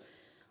was.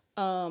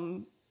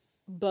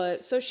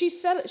 But so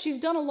she's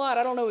done a lot.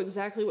 I don't know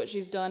exactly what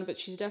she's done, but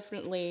she's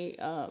definitely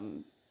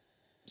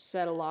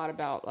said a lot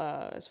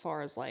about as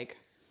far as like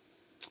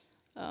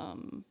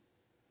men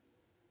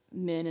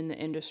in the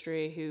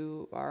industry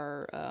who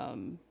are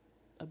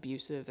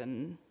abusive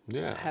and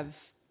have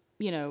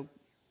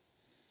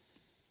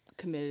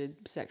committed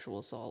sexual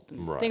assault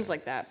and things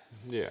like that.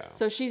 Yeah.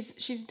 So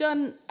she's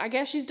done, I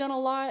guess she's done a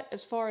lot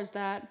as far as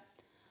that.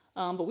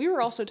 But we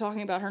were also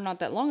talking about her not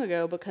that long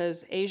ago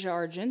because Asia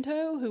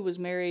Argento, who was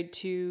married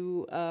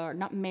to,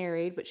 not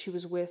married, but she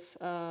was with,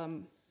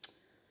 God,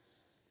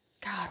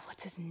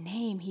 what's his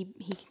name?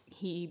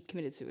 He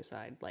committed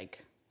suicide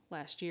like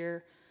last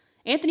year.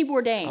 Anthony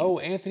Bourdain. Oh,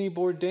 Anthony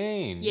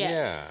Bourdain.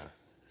 Yes. Yeah.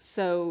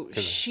 So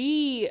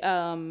she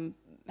had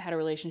a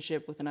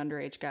relationship with an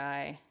underage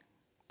guy.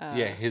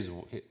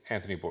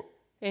 Anthony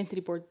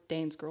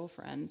Bourdain's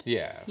girlfriend.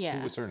 Yeah.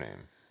 Yeah. What's her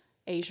name?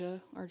 Asia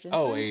Argento.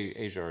 Oh,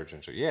 Asia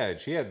Argento. Yeah,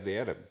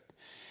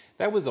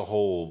 that was a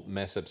whole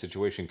mess up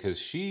situation because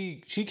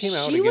she came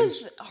out She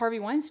against. was Harvey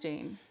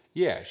Weinstein.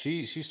 Yeah,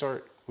 she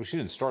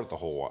didn't start the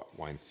whole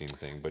Weinstein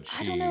thing, but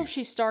I don't know if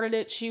she started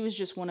it. She was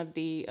just one of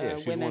the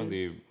she's women. one of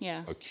the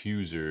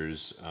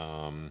accusers.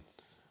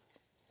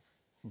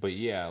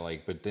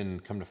 But then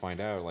come to find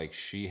out, like,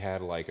 she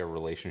had like a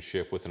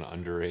relationship with an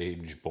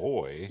underage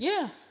boy.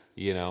 Yeah.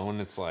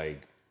 And it's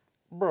like,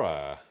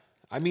 bruh.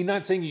 I mean,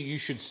 not saying you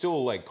should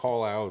still like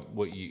call out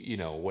what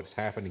what's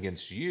happened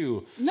against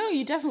you. No,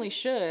 you definitely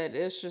should.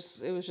 It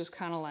was just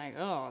kind of like,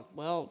 oh,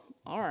 well,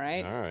 all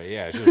right. All right,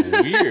 yeah, it's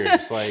just weird.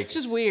 It's like It's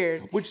just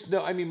weird. Which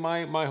no, I mean,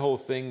 my whole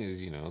thing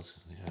is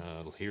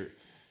here,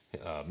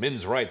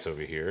 men's rights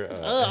over here.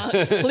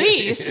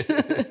 Please.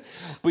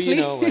 But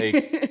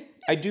like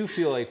I do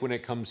feel like when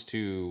it comes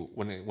to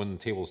when the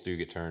tables do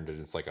get turned,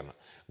 and it's like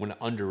when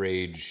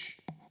underage,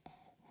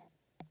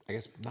 I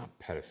guess not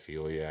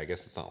pedophilia. I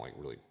guess it's not like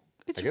really.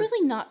 It's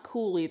really not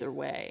cool either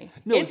way.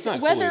 No, it's not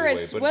cool whether either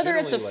way, it's but whether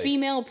it's a generally, like-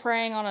 female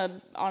preying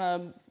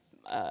on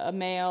a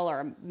male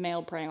or a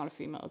male preying on a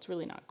female. It's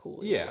really not cool.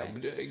 Either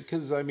way.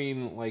 because I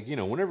mean, like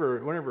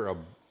whenever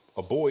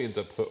a boy ends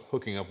up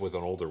hooking up with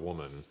an older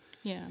woman,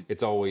 Yeah.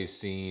 it's always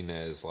seen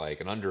as like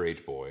an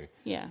underage boy.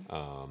 Yeah.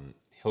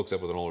 Hooks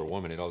up with an older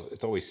woman.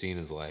 It's always seen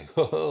as like,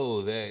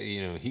 oh, that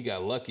he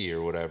got lucky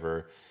or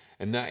whatever,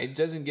 and that it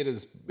doesn't get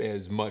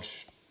as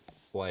much.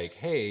 Like,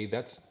 hey,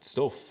 that's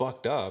still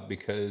fucked up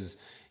because,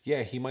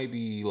 yeah, he might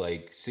be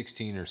like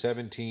 16 or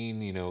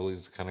 17,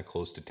 is kind of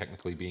close to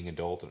technically being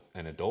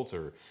an adult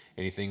or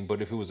anything.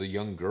 But if it was a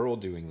young girl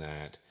doing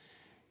that,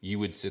 you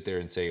would sit there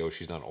and say, oh,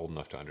 she's not old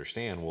enough to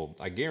understand. Well,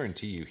 I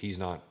guarantee you he's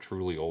not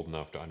truly old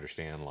enough to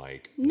understand,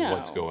 like,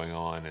 what's going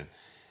on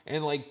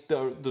and like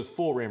the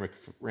full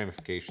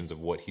ramifications of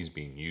what he's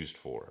being used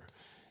for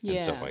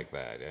and stuff like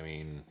that. I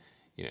mean,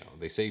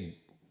 they say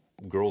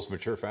girls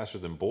mature faster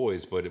than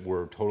boys, but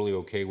we're totally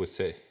okay with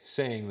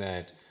saying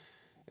that,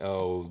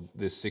 oh,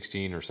 this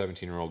 16 or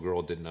 17-year-old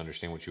girl didn't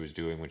understand what she was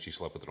doing when she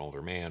slept with an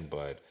older man,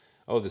 but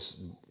this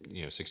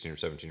 16 or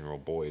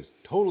 17-year-old boy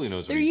totally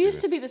knows what There he's doing.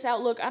 used to be this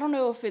outlook. I don't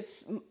know if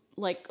it's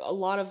like a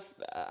lot of.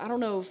 I don't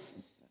know if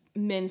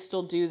men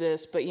still do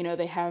this, but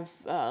they have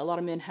a lot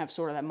of men have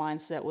sort of that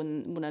mindset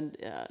when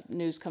a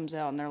news comes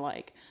out and they're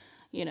like,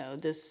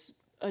 this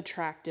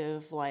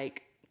attractive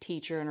like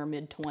teacher in her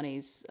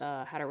mid-20s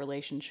had a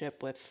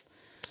relationship with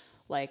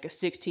like a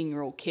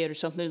 16-year-old kid or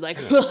something. Like,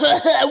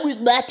 I wish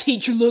my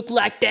teacher looked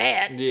like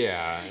that.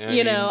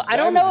 Yeah, I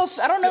don't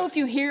know if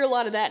you hear a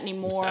lot of that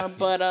anymore,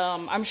 but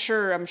I'm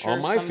sure. On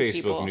my some Facebook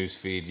people... news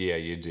feed, yeah,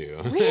 you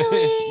do.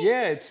 Really?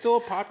 Yeah, it's still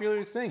a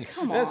popular thing.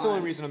 That's the only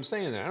on. reason I'm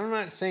saying that. I'm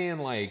not saying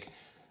like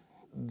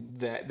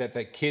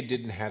that kid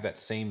didn't have that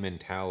same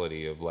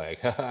mentality of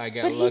like, I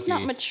got lucky. But he's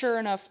not mature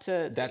enough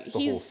to. That's the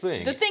whole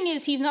thing. The thing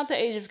is, he's not the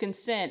age of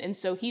consent, and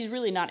so he's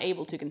really not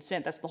able to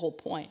consent. That's the whole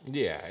point.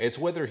 Yeah, it's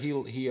whether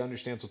he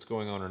understands what's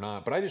going on or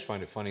not. But I just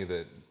find it funny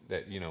that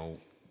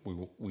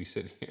we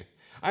sit here.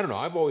 I don't know.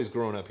 I've always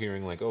grown up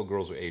hearing like, oh,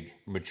 girls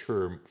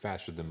mature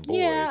faster than boys.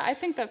 Yeah, I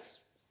think that's.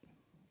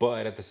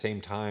 But at the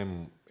same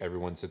time,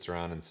 everyone sits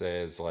around and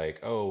says like,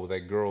 oh,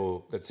 that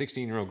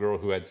 16-year-old girl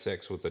who had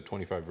sex with a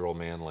 25-year-old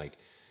man, like,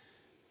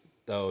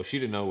 oh, she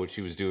didn't know what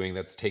she was doing.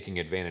 That's taking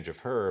advantage of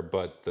her.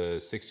 But the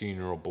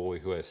 16-year-old boy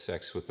who has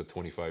sex with a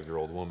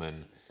 25-year-old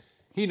woman,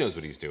 he knows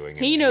what he's doing.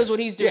 He knows what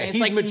he's doing. Yeah, it's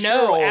he's like, mature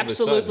no, all of a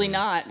absolutely sudden.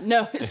 not.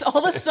 No, it's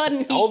all of a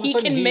sudden he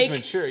can he's make.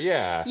 mature.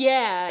 Yeah.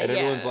 Yeah, And yeah.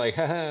 everyone's like,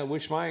 haha,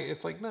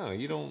 it's like, no,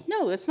 you don't.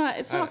 No, it's not.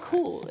 It's not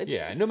cool. It's,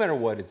 Yeah, no matter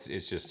what,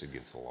 it's just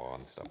against the law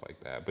and stuff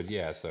like that. But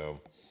yeah, so,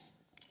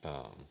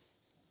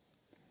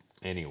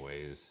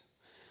 anyways,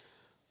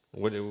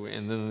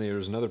 and then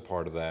there's another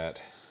part of that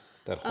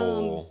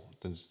whole,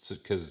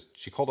 because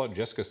she called out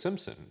Jessica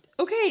Simpson.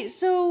 Okay,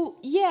 so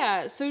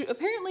yeah, so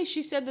apparently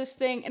she said this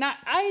thing, and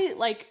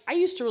I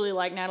used to really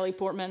like Natalie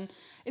Portman.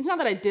 It's not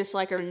that I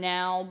dislike her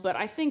now, but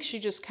I think she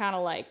just kind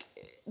of like,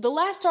 the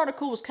last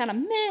article was kind of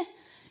meh.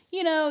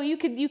 You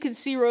could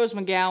see Rose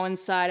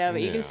McGowan's side of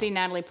it. You Yeah. can see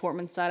Natalie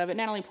Portman's side of it.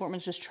 Natalie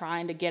Portman's just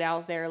trying to get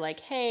out there like,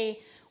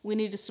 hey, we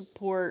need to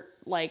support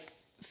like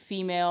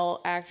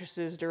female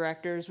actresses,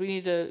 directors. We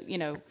need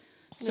to,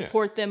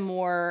 support them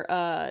more,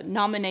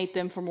 nominate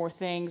them for more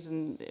things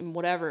and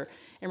whatever.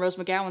 And Rose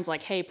McGowan's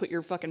like, hey, put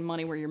your fucking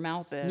money where your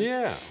mouth is.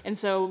 Yeah. And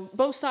so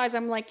both sides,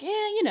 I'm like,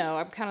 yeah,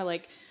 I'm kind of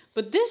like,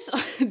 but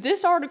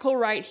this article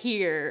right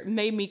here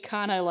made me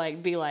kind of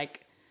like be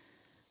like,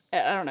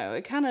 I don't know,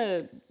 it kind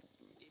of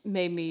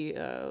made me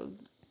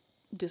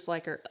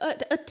dislike her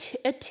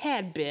a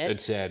tad bit. A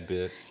tad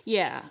bit.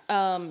 Yeah.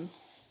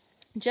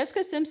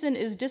 Jessica Simpson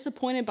is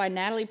disappointed by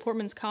Natalie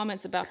Portman's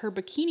comments about her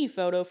bikini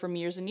photo from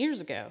years and years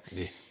ago.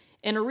 Yeah.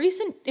 In a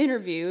recent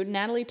interview,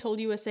 Natalie told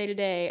USA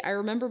Today, "I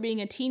remember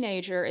being a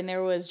teenager and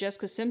there was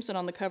Jessica Simpson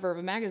on the cover of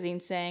a magazine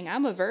saying,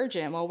 'I'm a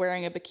virgin,' while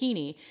wearing a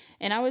bikini.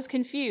 And I was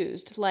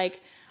confused.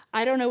 Like,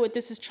 I don't know what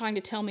this is trying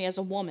to tell me as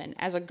a woman,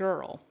 as a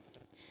girl."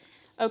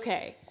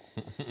 Okay.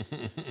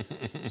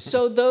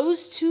 So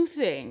those two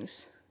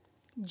things,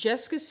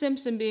 Jessica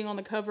Simpson being on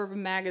the cover of a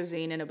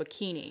magazine in a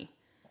bikini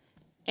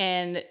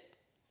and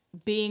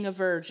being a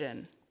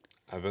virgin,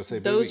 I was about to say,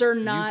 those baby, are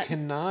not... You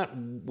cannot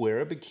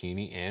wear a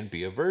bikini and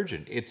be a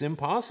virgin. It's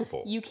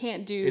impossible. You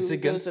can't do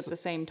those at the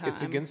same time.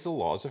 It's against the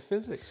laws of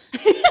physics.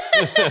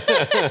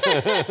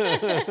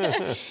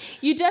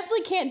 You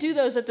definitely can't do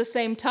those at the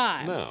same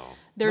time. No.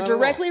 They're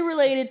directly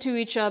related to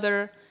each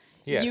other.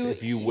 Yes,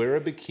 if you wear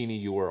a bikini,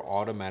 you are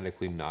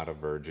automatically not a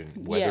virgin,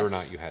 whether or Yes.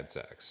 not you had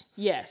sex.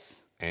 Yes.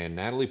 And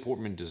Natalie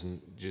Portman is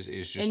just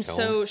And telling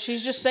so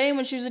she's just saying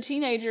when she was a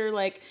teenager,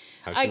 like,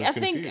 How she was I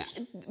think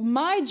confused.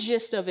 my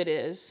gist of it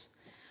is,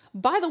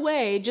 by the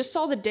way, just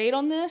saw the date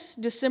on this,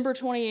 December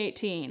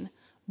 2018,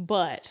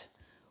 but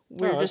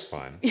we're that's just...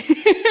 fine.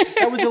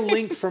 That was a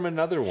link from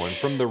another one,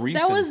 from the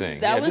recent thing.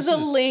 That Yeah, was this a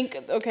is- link.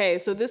 Okay,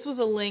 so this was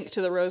a link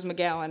to the Rose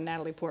McGowan,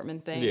 Natalie Portman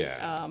thing.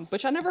 Yeah.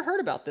 Which I never heard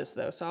about this,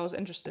 though, so I was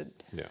interested.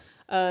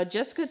 Yeah.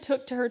 Jessica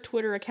took to her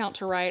Twitter account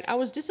to write, "I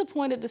was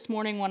disappointed this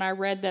morning when I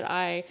read that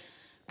I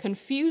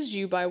confused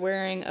you by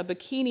wearing a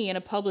bikini in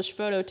a published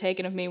photo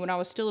taken of me when I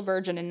was still a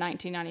virgin in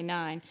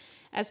 1999.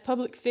 As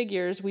public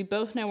figures, we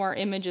both know our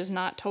image is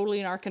not totally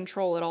in our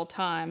control at all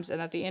times,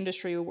 and that the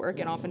industry we work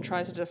in often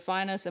tries to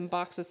define us and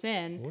box us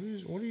in.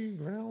 What are you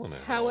growling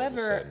at?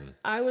 However, all of a sudden?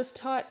 I was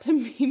taught to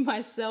be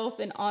myself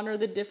and honor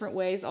the different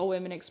ways all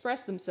women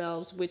express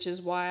themselves, which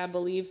is why I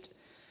believed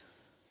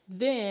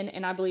then,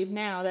 and I believe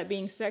now, that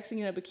being sexy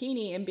in a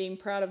bikini and being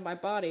proud of my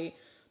body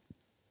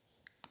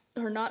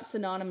are not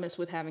synonymous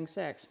with having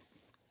sex."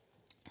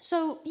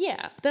 So,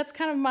 yeah, that's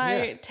kind of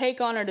my take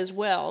on it as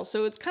well.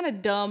 So it's kind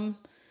of dumb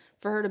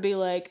for her to be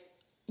like,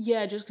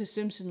 yeah, Jessica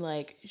Simpson,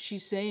 like,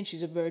 she's saying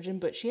she's a virgin,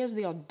 but she has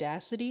the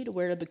audacity to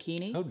wear a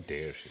bikini. How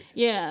dare she?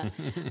 Yeah.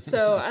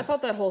 So I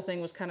thought that whole thing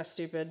was kind of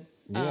stupid.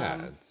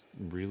 Yeah, it's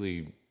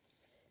really.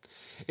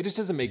 It just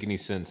doesn't make any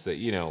sense that,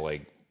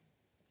 like,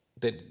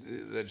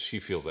 that she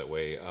feels that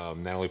way.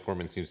 Natalie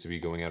Portman seems to be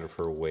going out of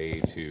her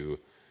way to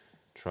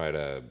try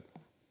to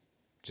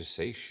just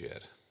say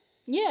shit.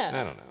 Yeah.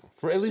 I don't know.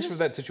 At least for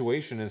that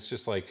situation, it's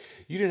just like,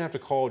 you didn't have to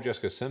call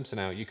Jessica Simpson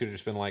out. You could have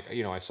just been like,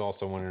 I saw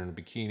someone in a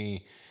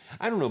bikini.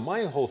 I don't know.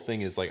 My whole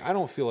thing is, like, I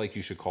don't feel like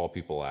you should call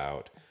people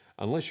out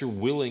unless you're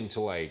willing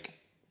to, like,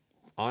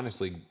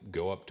 honestly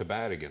go up to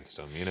bat against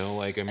them.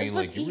 Like, I mean,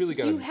 like, you really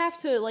got to... You have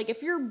to, like,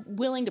 if you're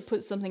willing to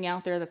put something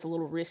out there that's a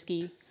little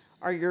risky,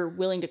 or you're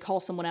willing to call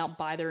someone out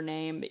by their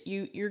name,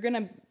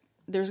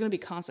 there's gonna be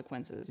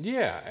consequences.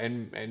 Yeah,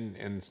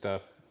 and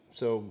stuff.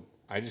 So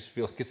I just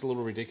feel like it's a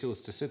little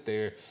ridiculous to sit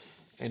there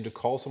and to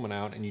call someone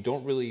out, and you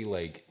don't really,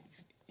 like,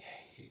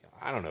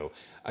 I don't know.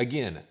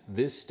 Again,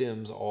 this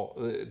stems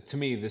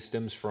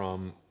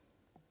from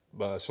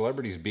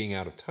celebrities being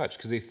out of touch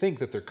because they think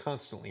that they're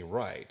constantly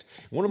right.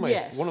 One of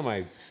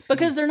my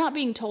Because they're not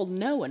being told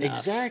no enough.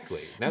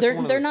 Exactly.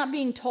 They're not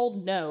being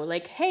told no.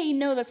 Like, hey,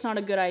 no, that's not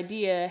a good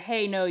idea.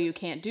 Hey, no, you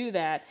can't do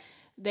that.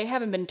 They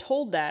haven't been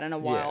told that in a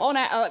while.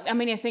 Yes. Oh, and I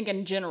mean, I think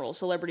in general,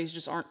 celebrities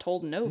just aren't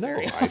told no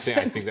very often.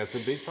 I think that's a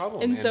big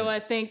problem. And so I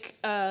think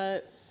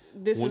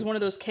this is one of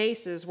those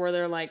cases where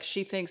they're like,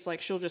 she thinks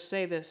like she'll just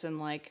say this and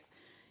like,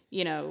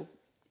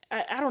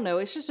 I don't know.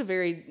 It's just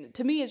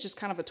to me, it's just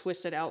kind of a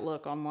twisted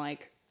outlook on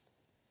like,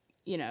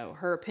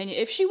 her opinion.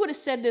 If she would have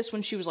said this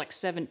when she was like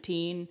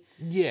 17,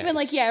 yes. I mean,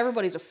 like, yeah,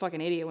 everybody's a fucking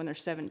idiot when they're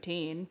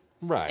 17.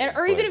 Right.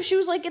 Or even if she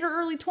was like in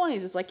her early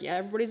 20s, it's like, yeah,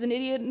 everybody's an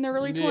idiot in their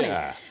early 20s.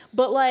 Yeah.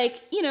 But like,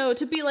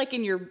 to be like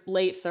in your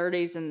late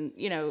 30s and,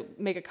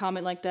 make a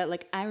comment like that,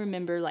 like I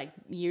remember like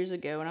years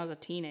ago when I was a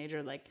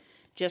teenager, like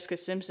Jessica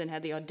Simpson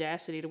had the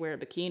audacity to wear a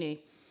bikini.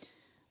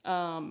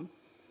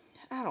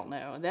 I don't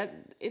know.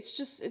 It's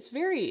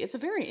a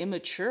very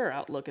immature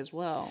outlook as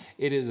well.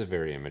 It is a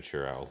very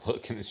immature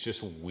outlook, and it's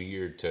just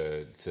weird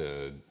to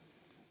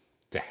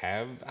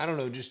have, I don't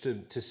know, just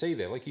to say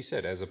that, like you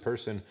said, as a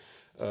person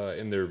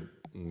in their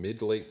mid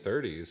to late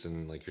 30s,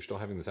 and like you're still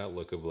having this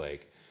outlook of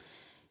like,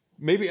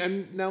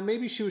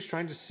 maybe she was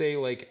trying to say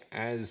like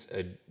as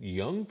a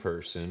young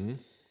person,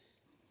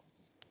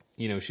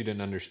 she didn't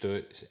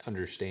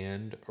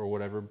understand or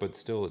whatever, but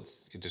still it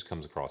just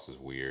comes across as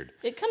weird.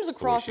 It comes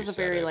across as a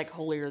very it. like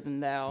holier than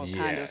thou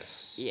kind of,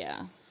 Yes.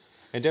 yeah.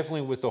 And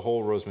definitely with the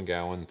whole Rose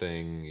McGowan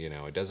thing,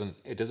 it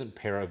doesn't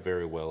pair up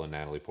very well in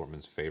Natalie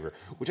Portman's favor.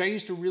 Which I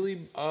used to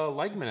really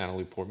like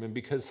Natalie Portman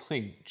because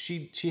like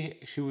she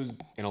was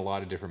in a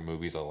lot of different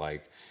movies. I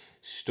liked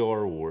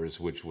Star Wars,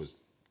 which was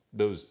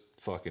those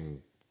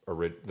fucking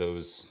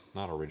those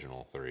not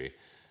original three.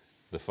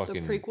 The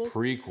fucking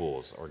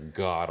prequels are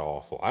god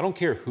awful. I don't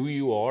care who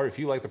you are. If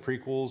you like the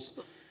prequels,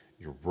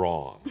 you're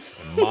wrong.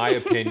 In my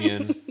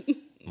opinion,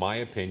 my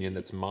opinion,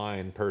 that's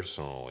mine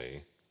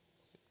personally,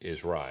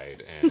 is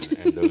right, and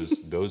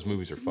those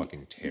movies are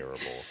fucking terrible.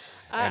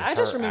 And I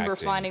just her remember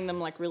acting, finding them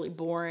like really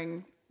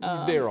boring.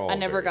 they're all I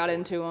never very got boring.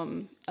 into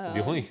them.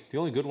 The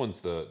only good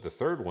one's the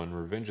third one,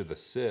 Revenge of the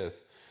Sith,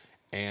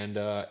 and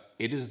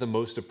it is the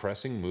most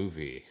depressing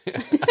movie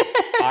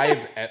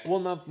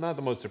not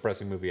the most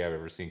depressing movie I've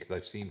ever seen, because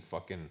I've seen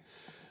fucking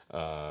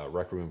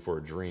Requiem for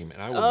a Dream,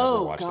 and I will never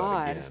Oh watch that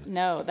God, again.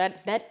 no!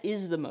 That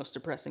is the most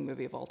depressing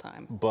movie of all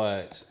time.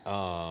 But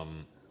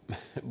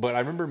but I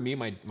remember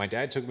my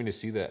dad took me to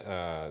see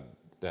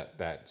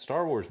that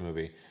Star Wars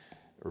movie,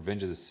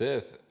 Revenge of the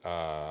Sith.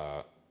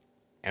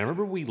 And I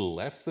remember we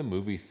left the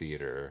movie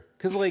theater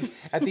because, like,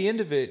 at the end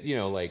of it, you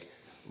know, like,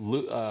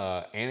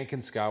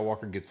 Anakin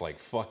Skywalker gets like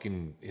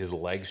fucking his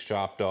legs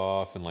chopped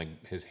off and like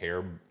his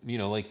hair, you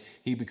know, like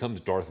he becomes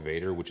Darth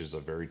Vader, which is a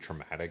very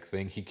traumatic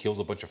thing. He kills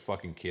a bunch of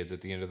fucking kids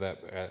at the end of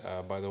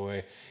that, by the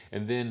way.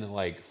 And then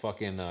like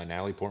fucking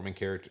Natalie Portman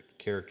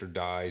character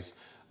dies.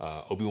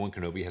 Obi-Wan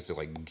Kenobi has to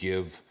like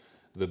give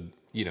the,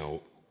 you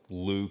know,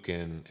 Luke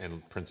and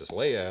Princess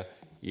Leia,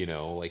 you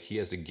know, like he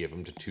has to give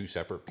them to two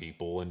separate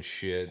people and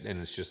shit,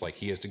 and it's just like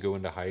he has to go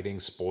into hiding.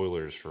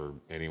 Spoilers for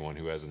anyone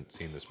who hasn't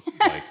seen this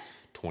like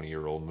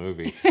 20-year-old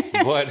movie,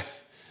 but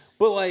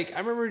like I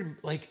remember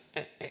like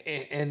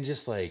and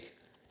just like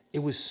it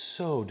was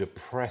so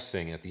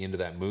depressing at the end of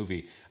that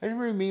movie. I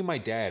remember me and my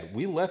dad,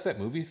 we left that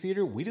movie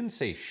theater, we didn't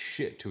say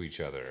shit to each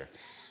other.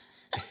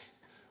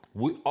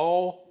 We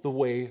all the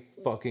way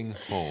fucking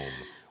home.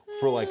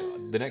 For like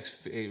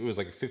it was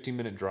like a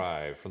 15-minute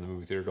drive from the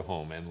movie theater to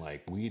home, and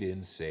like we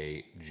didn't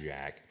say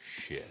jack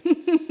shit.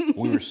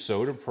 We were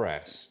so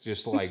depressed,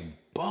 just like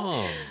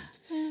bummed.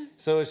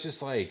 So it's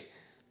just like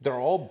they're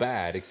all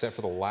bad except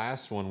for the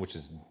last one, which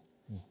is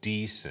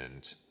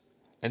decent,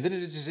 and then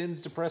it just ends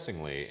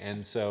depressingly.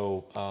 And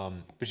so,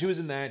 but she was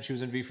in that. She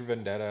was in V for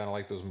Vendetta, and I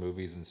like those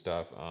movies and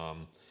stuff.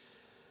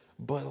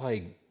 But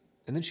like,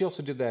 and then she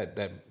also did that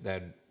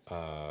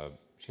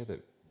she had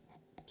that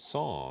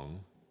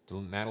song.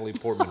 Natalie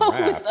Portman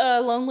rap.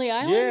 Lonely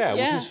Island. Yeah,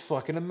 which was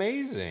fucking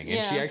amazing.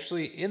 And she Yeah.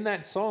 actually, in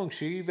that song,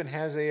 she even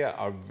has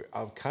a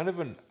kind of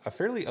a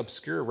fairly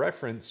obscure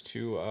reference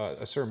to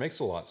a Sir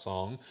Mix-a-Lot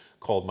song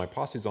called "My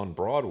Posse's on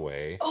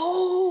Broadway."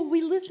 Oh,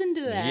 we listened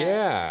to that.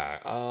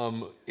 Yeah,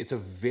 it's a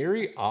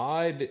very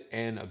odd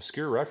and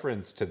obscure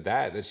reference to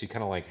that she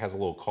kind of like has a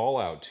little call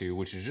out to,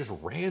 which is just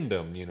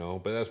random, you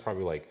know. But that's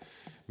probably like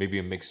maybe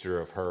a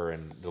mixture of her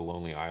and the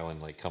Lonely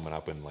Island like coming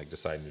up and like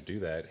deciding to do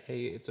that.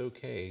 Hey, it's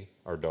okay.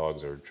 Our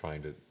dogs are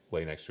trying to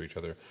lay next to each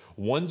other.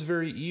 One's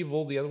very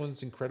evil, the other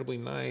one's incredibly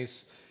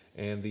nice,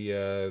 and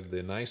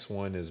the nice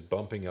one is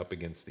bumping up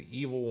against the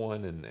evil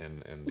one,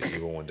 and the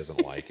evil one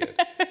doesn't like it.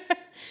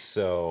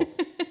 So,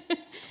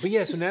 but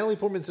yeah, so Natalie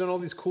Portman's done all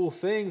these cool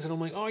things, and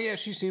I'm like, oh yeah,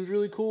 she seems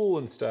really cool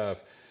and stuff.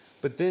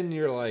 But then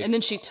you're like, And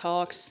then she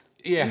talks.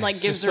 yeah, And like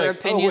it's gives just her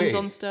like, oh, opinions wait,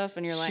 on stuff,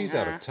 and you're like, she's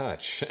out of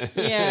touch.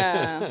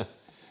 Yeah.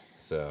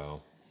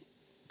 So,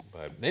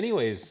 but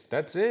anyways,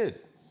 that's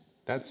it.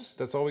 That's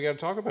all we got to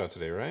talk about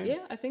today, right?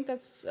 Yeah, I think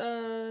that's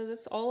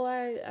all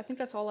I think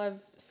that's all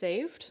I've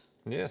saved.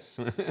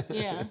 Yes.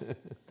 Yeah.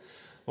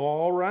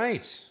 All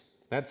right.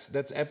 That's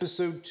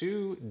episode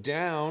 2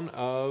 down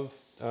of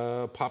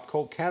Pop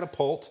Cult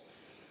Catapult.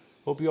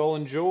 Hope you all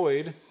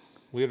enjoyed.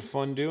 We had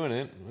fun doing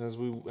it as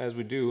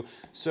we do.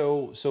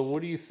 So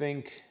what do you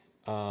think?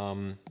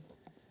 I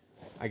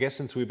guess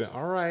since we've been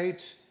all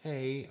right.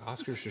 Hey,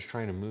 Oscar's just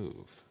trying to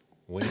move.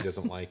 Winnie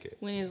doesn't like it.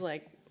 Winnie's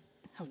like,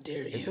 how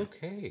dare you? It's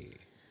okay.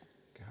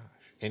 Gosh.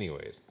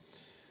 Anyways,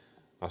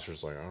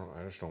 Oscar's like,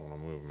 I just don't want to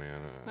move,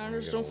 man. I I'm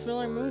just getting don't a feel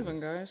like little worried." moving,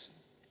 guys.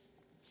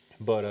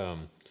 But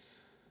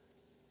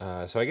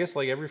so I guess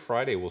like every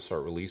Friday we'll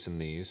start releasing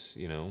these.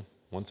 You know,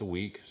 once a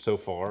week so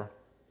far.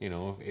 You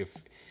know,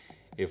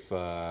 if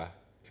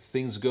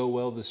things go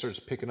well, this starts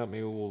picking up.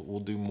 Maybe we'll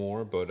do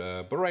more. But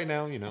right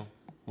now, you know,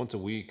 once a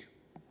week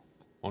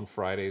on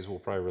Fridays we'll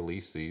probably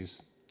release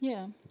these.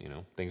 Yeah. You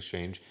know, things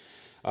change.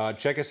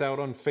 Check us out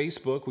on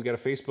Facebook. We got a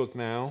Facebook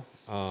now.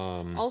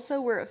 Also,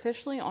 we're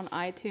officially on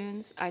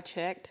iTunes. I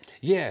checked.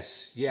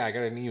 Yes, yeah, I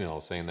got an email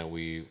saying that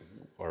we're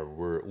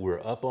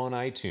up on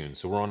iTunes.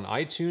 So we're on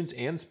iTunes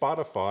and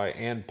Spotify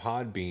and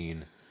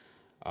Podbean.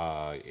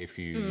 If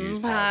you use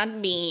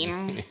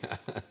Podbean.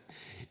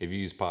 if you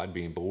use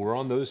Podbean, but we're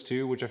on those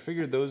two, which I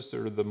figured those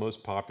are the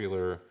most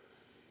popular,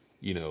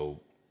 you know,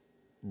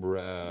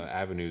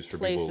 avenues for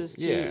Places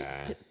people.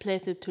 to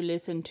places to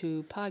listen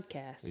to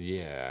podcasts.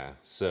 Yeah.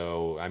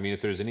 So, I mean,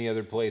 if there's any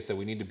other place that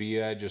we need to be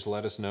at, just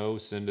let us know.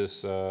 Send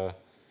us,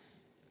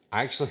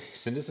 actually,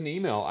 send us an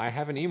email. I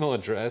have an email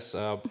address,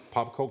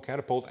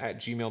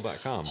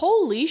 popcultcatapult@gmail.com.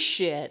 Holy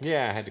shit.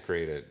 Yeah, I had to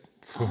create it.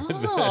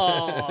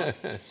 Oh.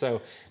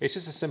 So, it's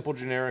just a simple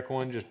generic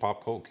one, just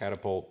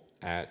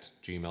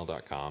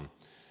popcultcatapult@gmail.com.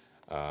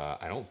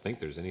 I don't think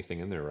there's anything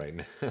in there right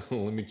now.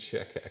 Let me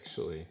check,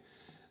 actually.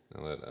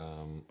 Now that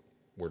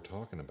we're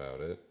talking about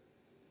it.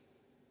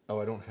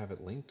 Oh, I don't have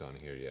it linked on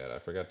here yet. I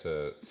forgot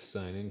to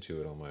sign into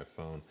it on my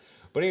phone.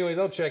 But anyways,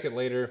 I'll check it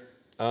later.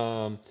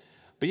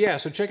 But yeah,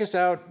 so check us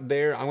out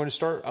there. I'm going to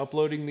start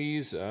uploading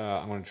these.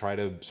 I'm going to try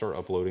to start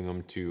uploading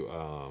them to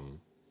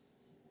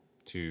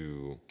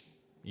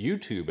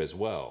YouTube as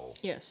well.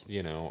 Yes.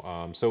 You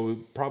know, so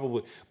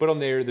probably, but on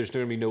there's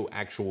going to be no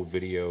actual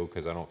video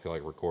because I don't feel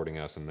like recording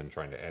us and then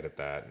trying to edit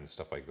that and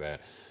stuff like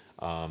that.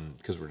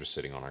 Because we're just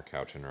sitting on our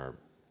couch in our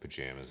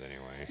pajamas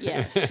anyway.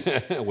 Yes.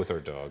 With our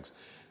dogs.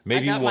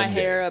 Maybe I got one my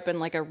hair day. up in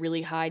like a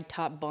really high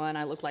top bun.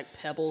 I look like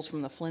Pebbles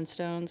from the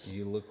Flintstones.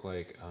 You look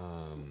like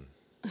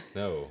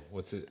no,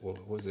 what's it?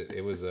 What was it?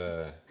 It was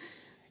yeah,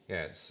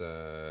 it's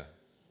no,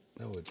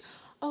 it's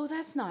Oh,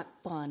 that's not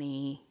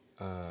funny.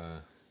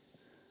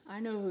 I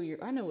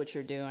know what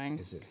you're doing.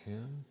 is it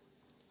him?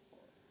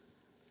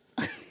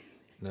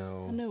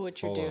 No. I know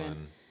what you're hold doing.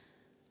 on.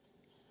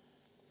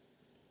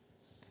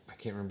 I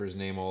can't remember his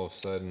name all of a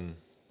sudden.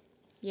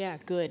 Yeah,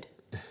 good.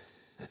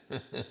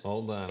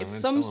 Hold on. It's I'm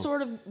some gonna tell him.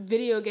 sort of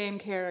video game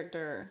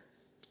character.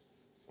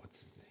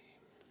 What's his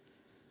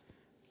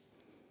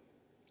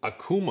name?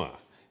 Akuma.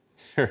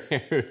 Her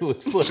hair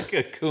looks like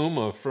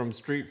Akuma from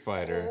Street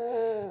Fighter.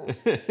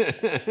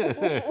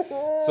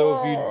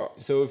 So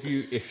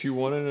if you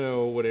want to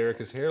know what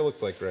Erica's hair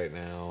looks like right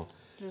now,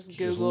 Just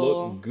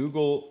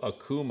Google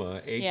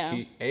Akuma, Yeah.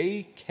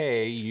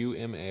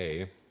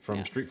 Akuma from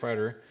Yeah. Street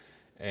Fighter,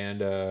 and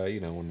you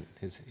know when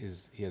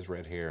he has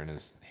red hair and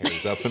his hair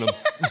is up in a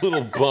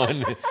little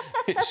bun.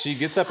 She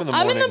gets up in the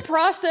I'm morning. in the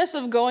process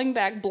of going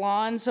back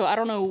blonde, so I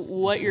don't know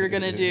what you're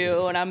gonna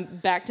do, and I'm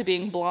back to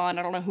being blonde.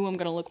 I don't know who I'm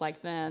gonna look like You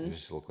then.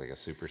 just look like a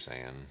Super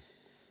Saiyan.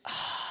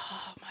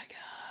 Oh my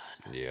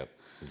god. Yep.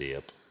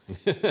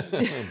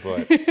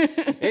 But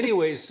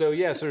anyways, so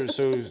yeah, so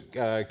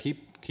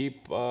keep it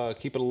a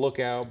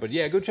lookout. But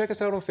yeah, go check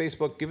us out on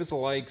Facebook. Give us a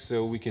like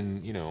so we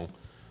can, you know,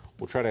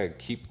 we'll try to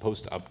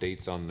post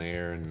updates on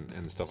there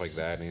and stuff like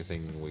that.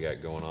 Anything we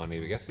got going on. I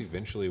guess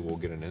eventually we'll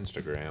get an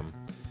Instagram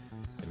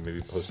and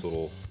maybe post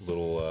little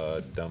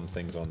dumb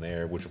things on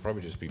there, which will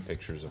probably just be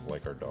pictures of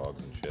like our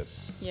dogs and shit.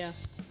 Yeah.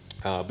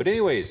 But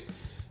anyways,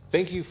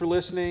 thank you for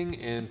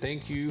listening and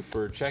thank you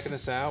for checking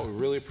us out. We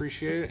really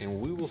appreciate it, and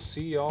we will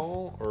see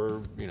y'all,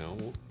 or you know,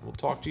 we'll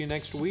talk to you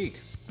next week.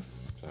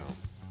 So,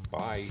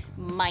 bye.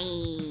 Bye.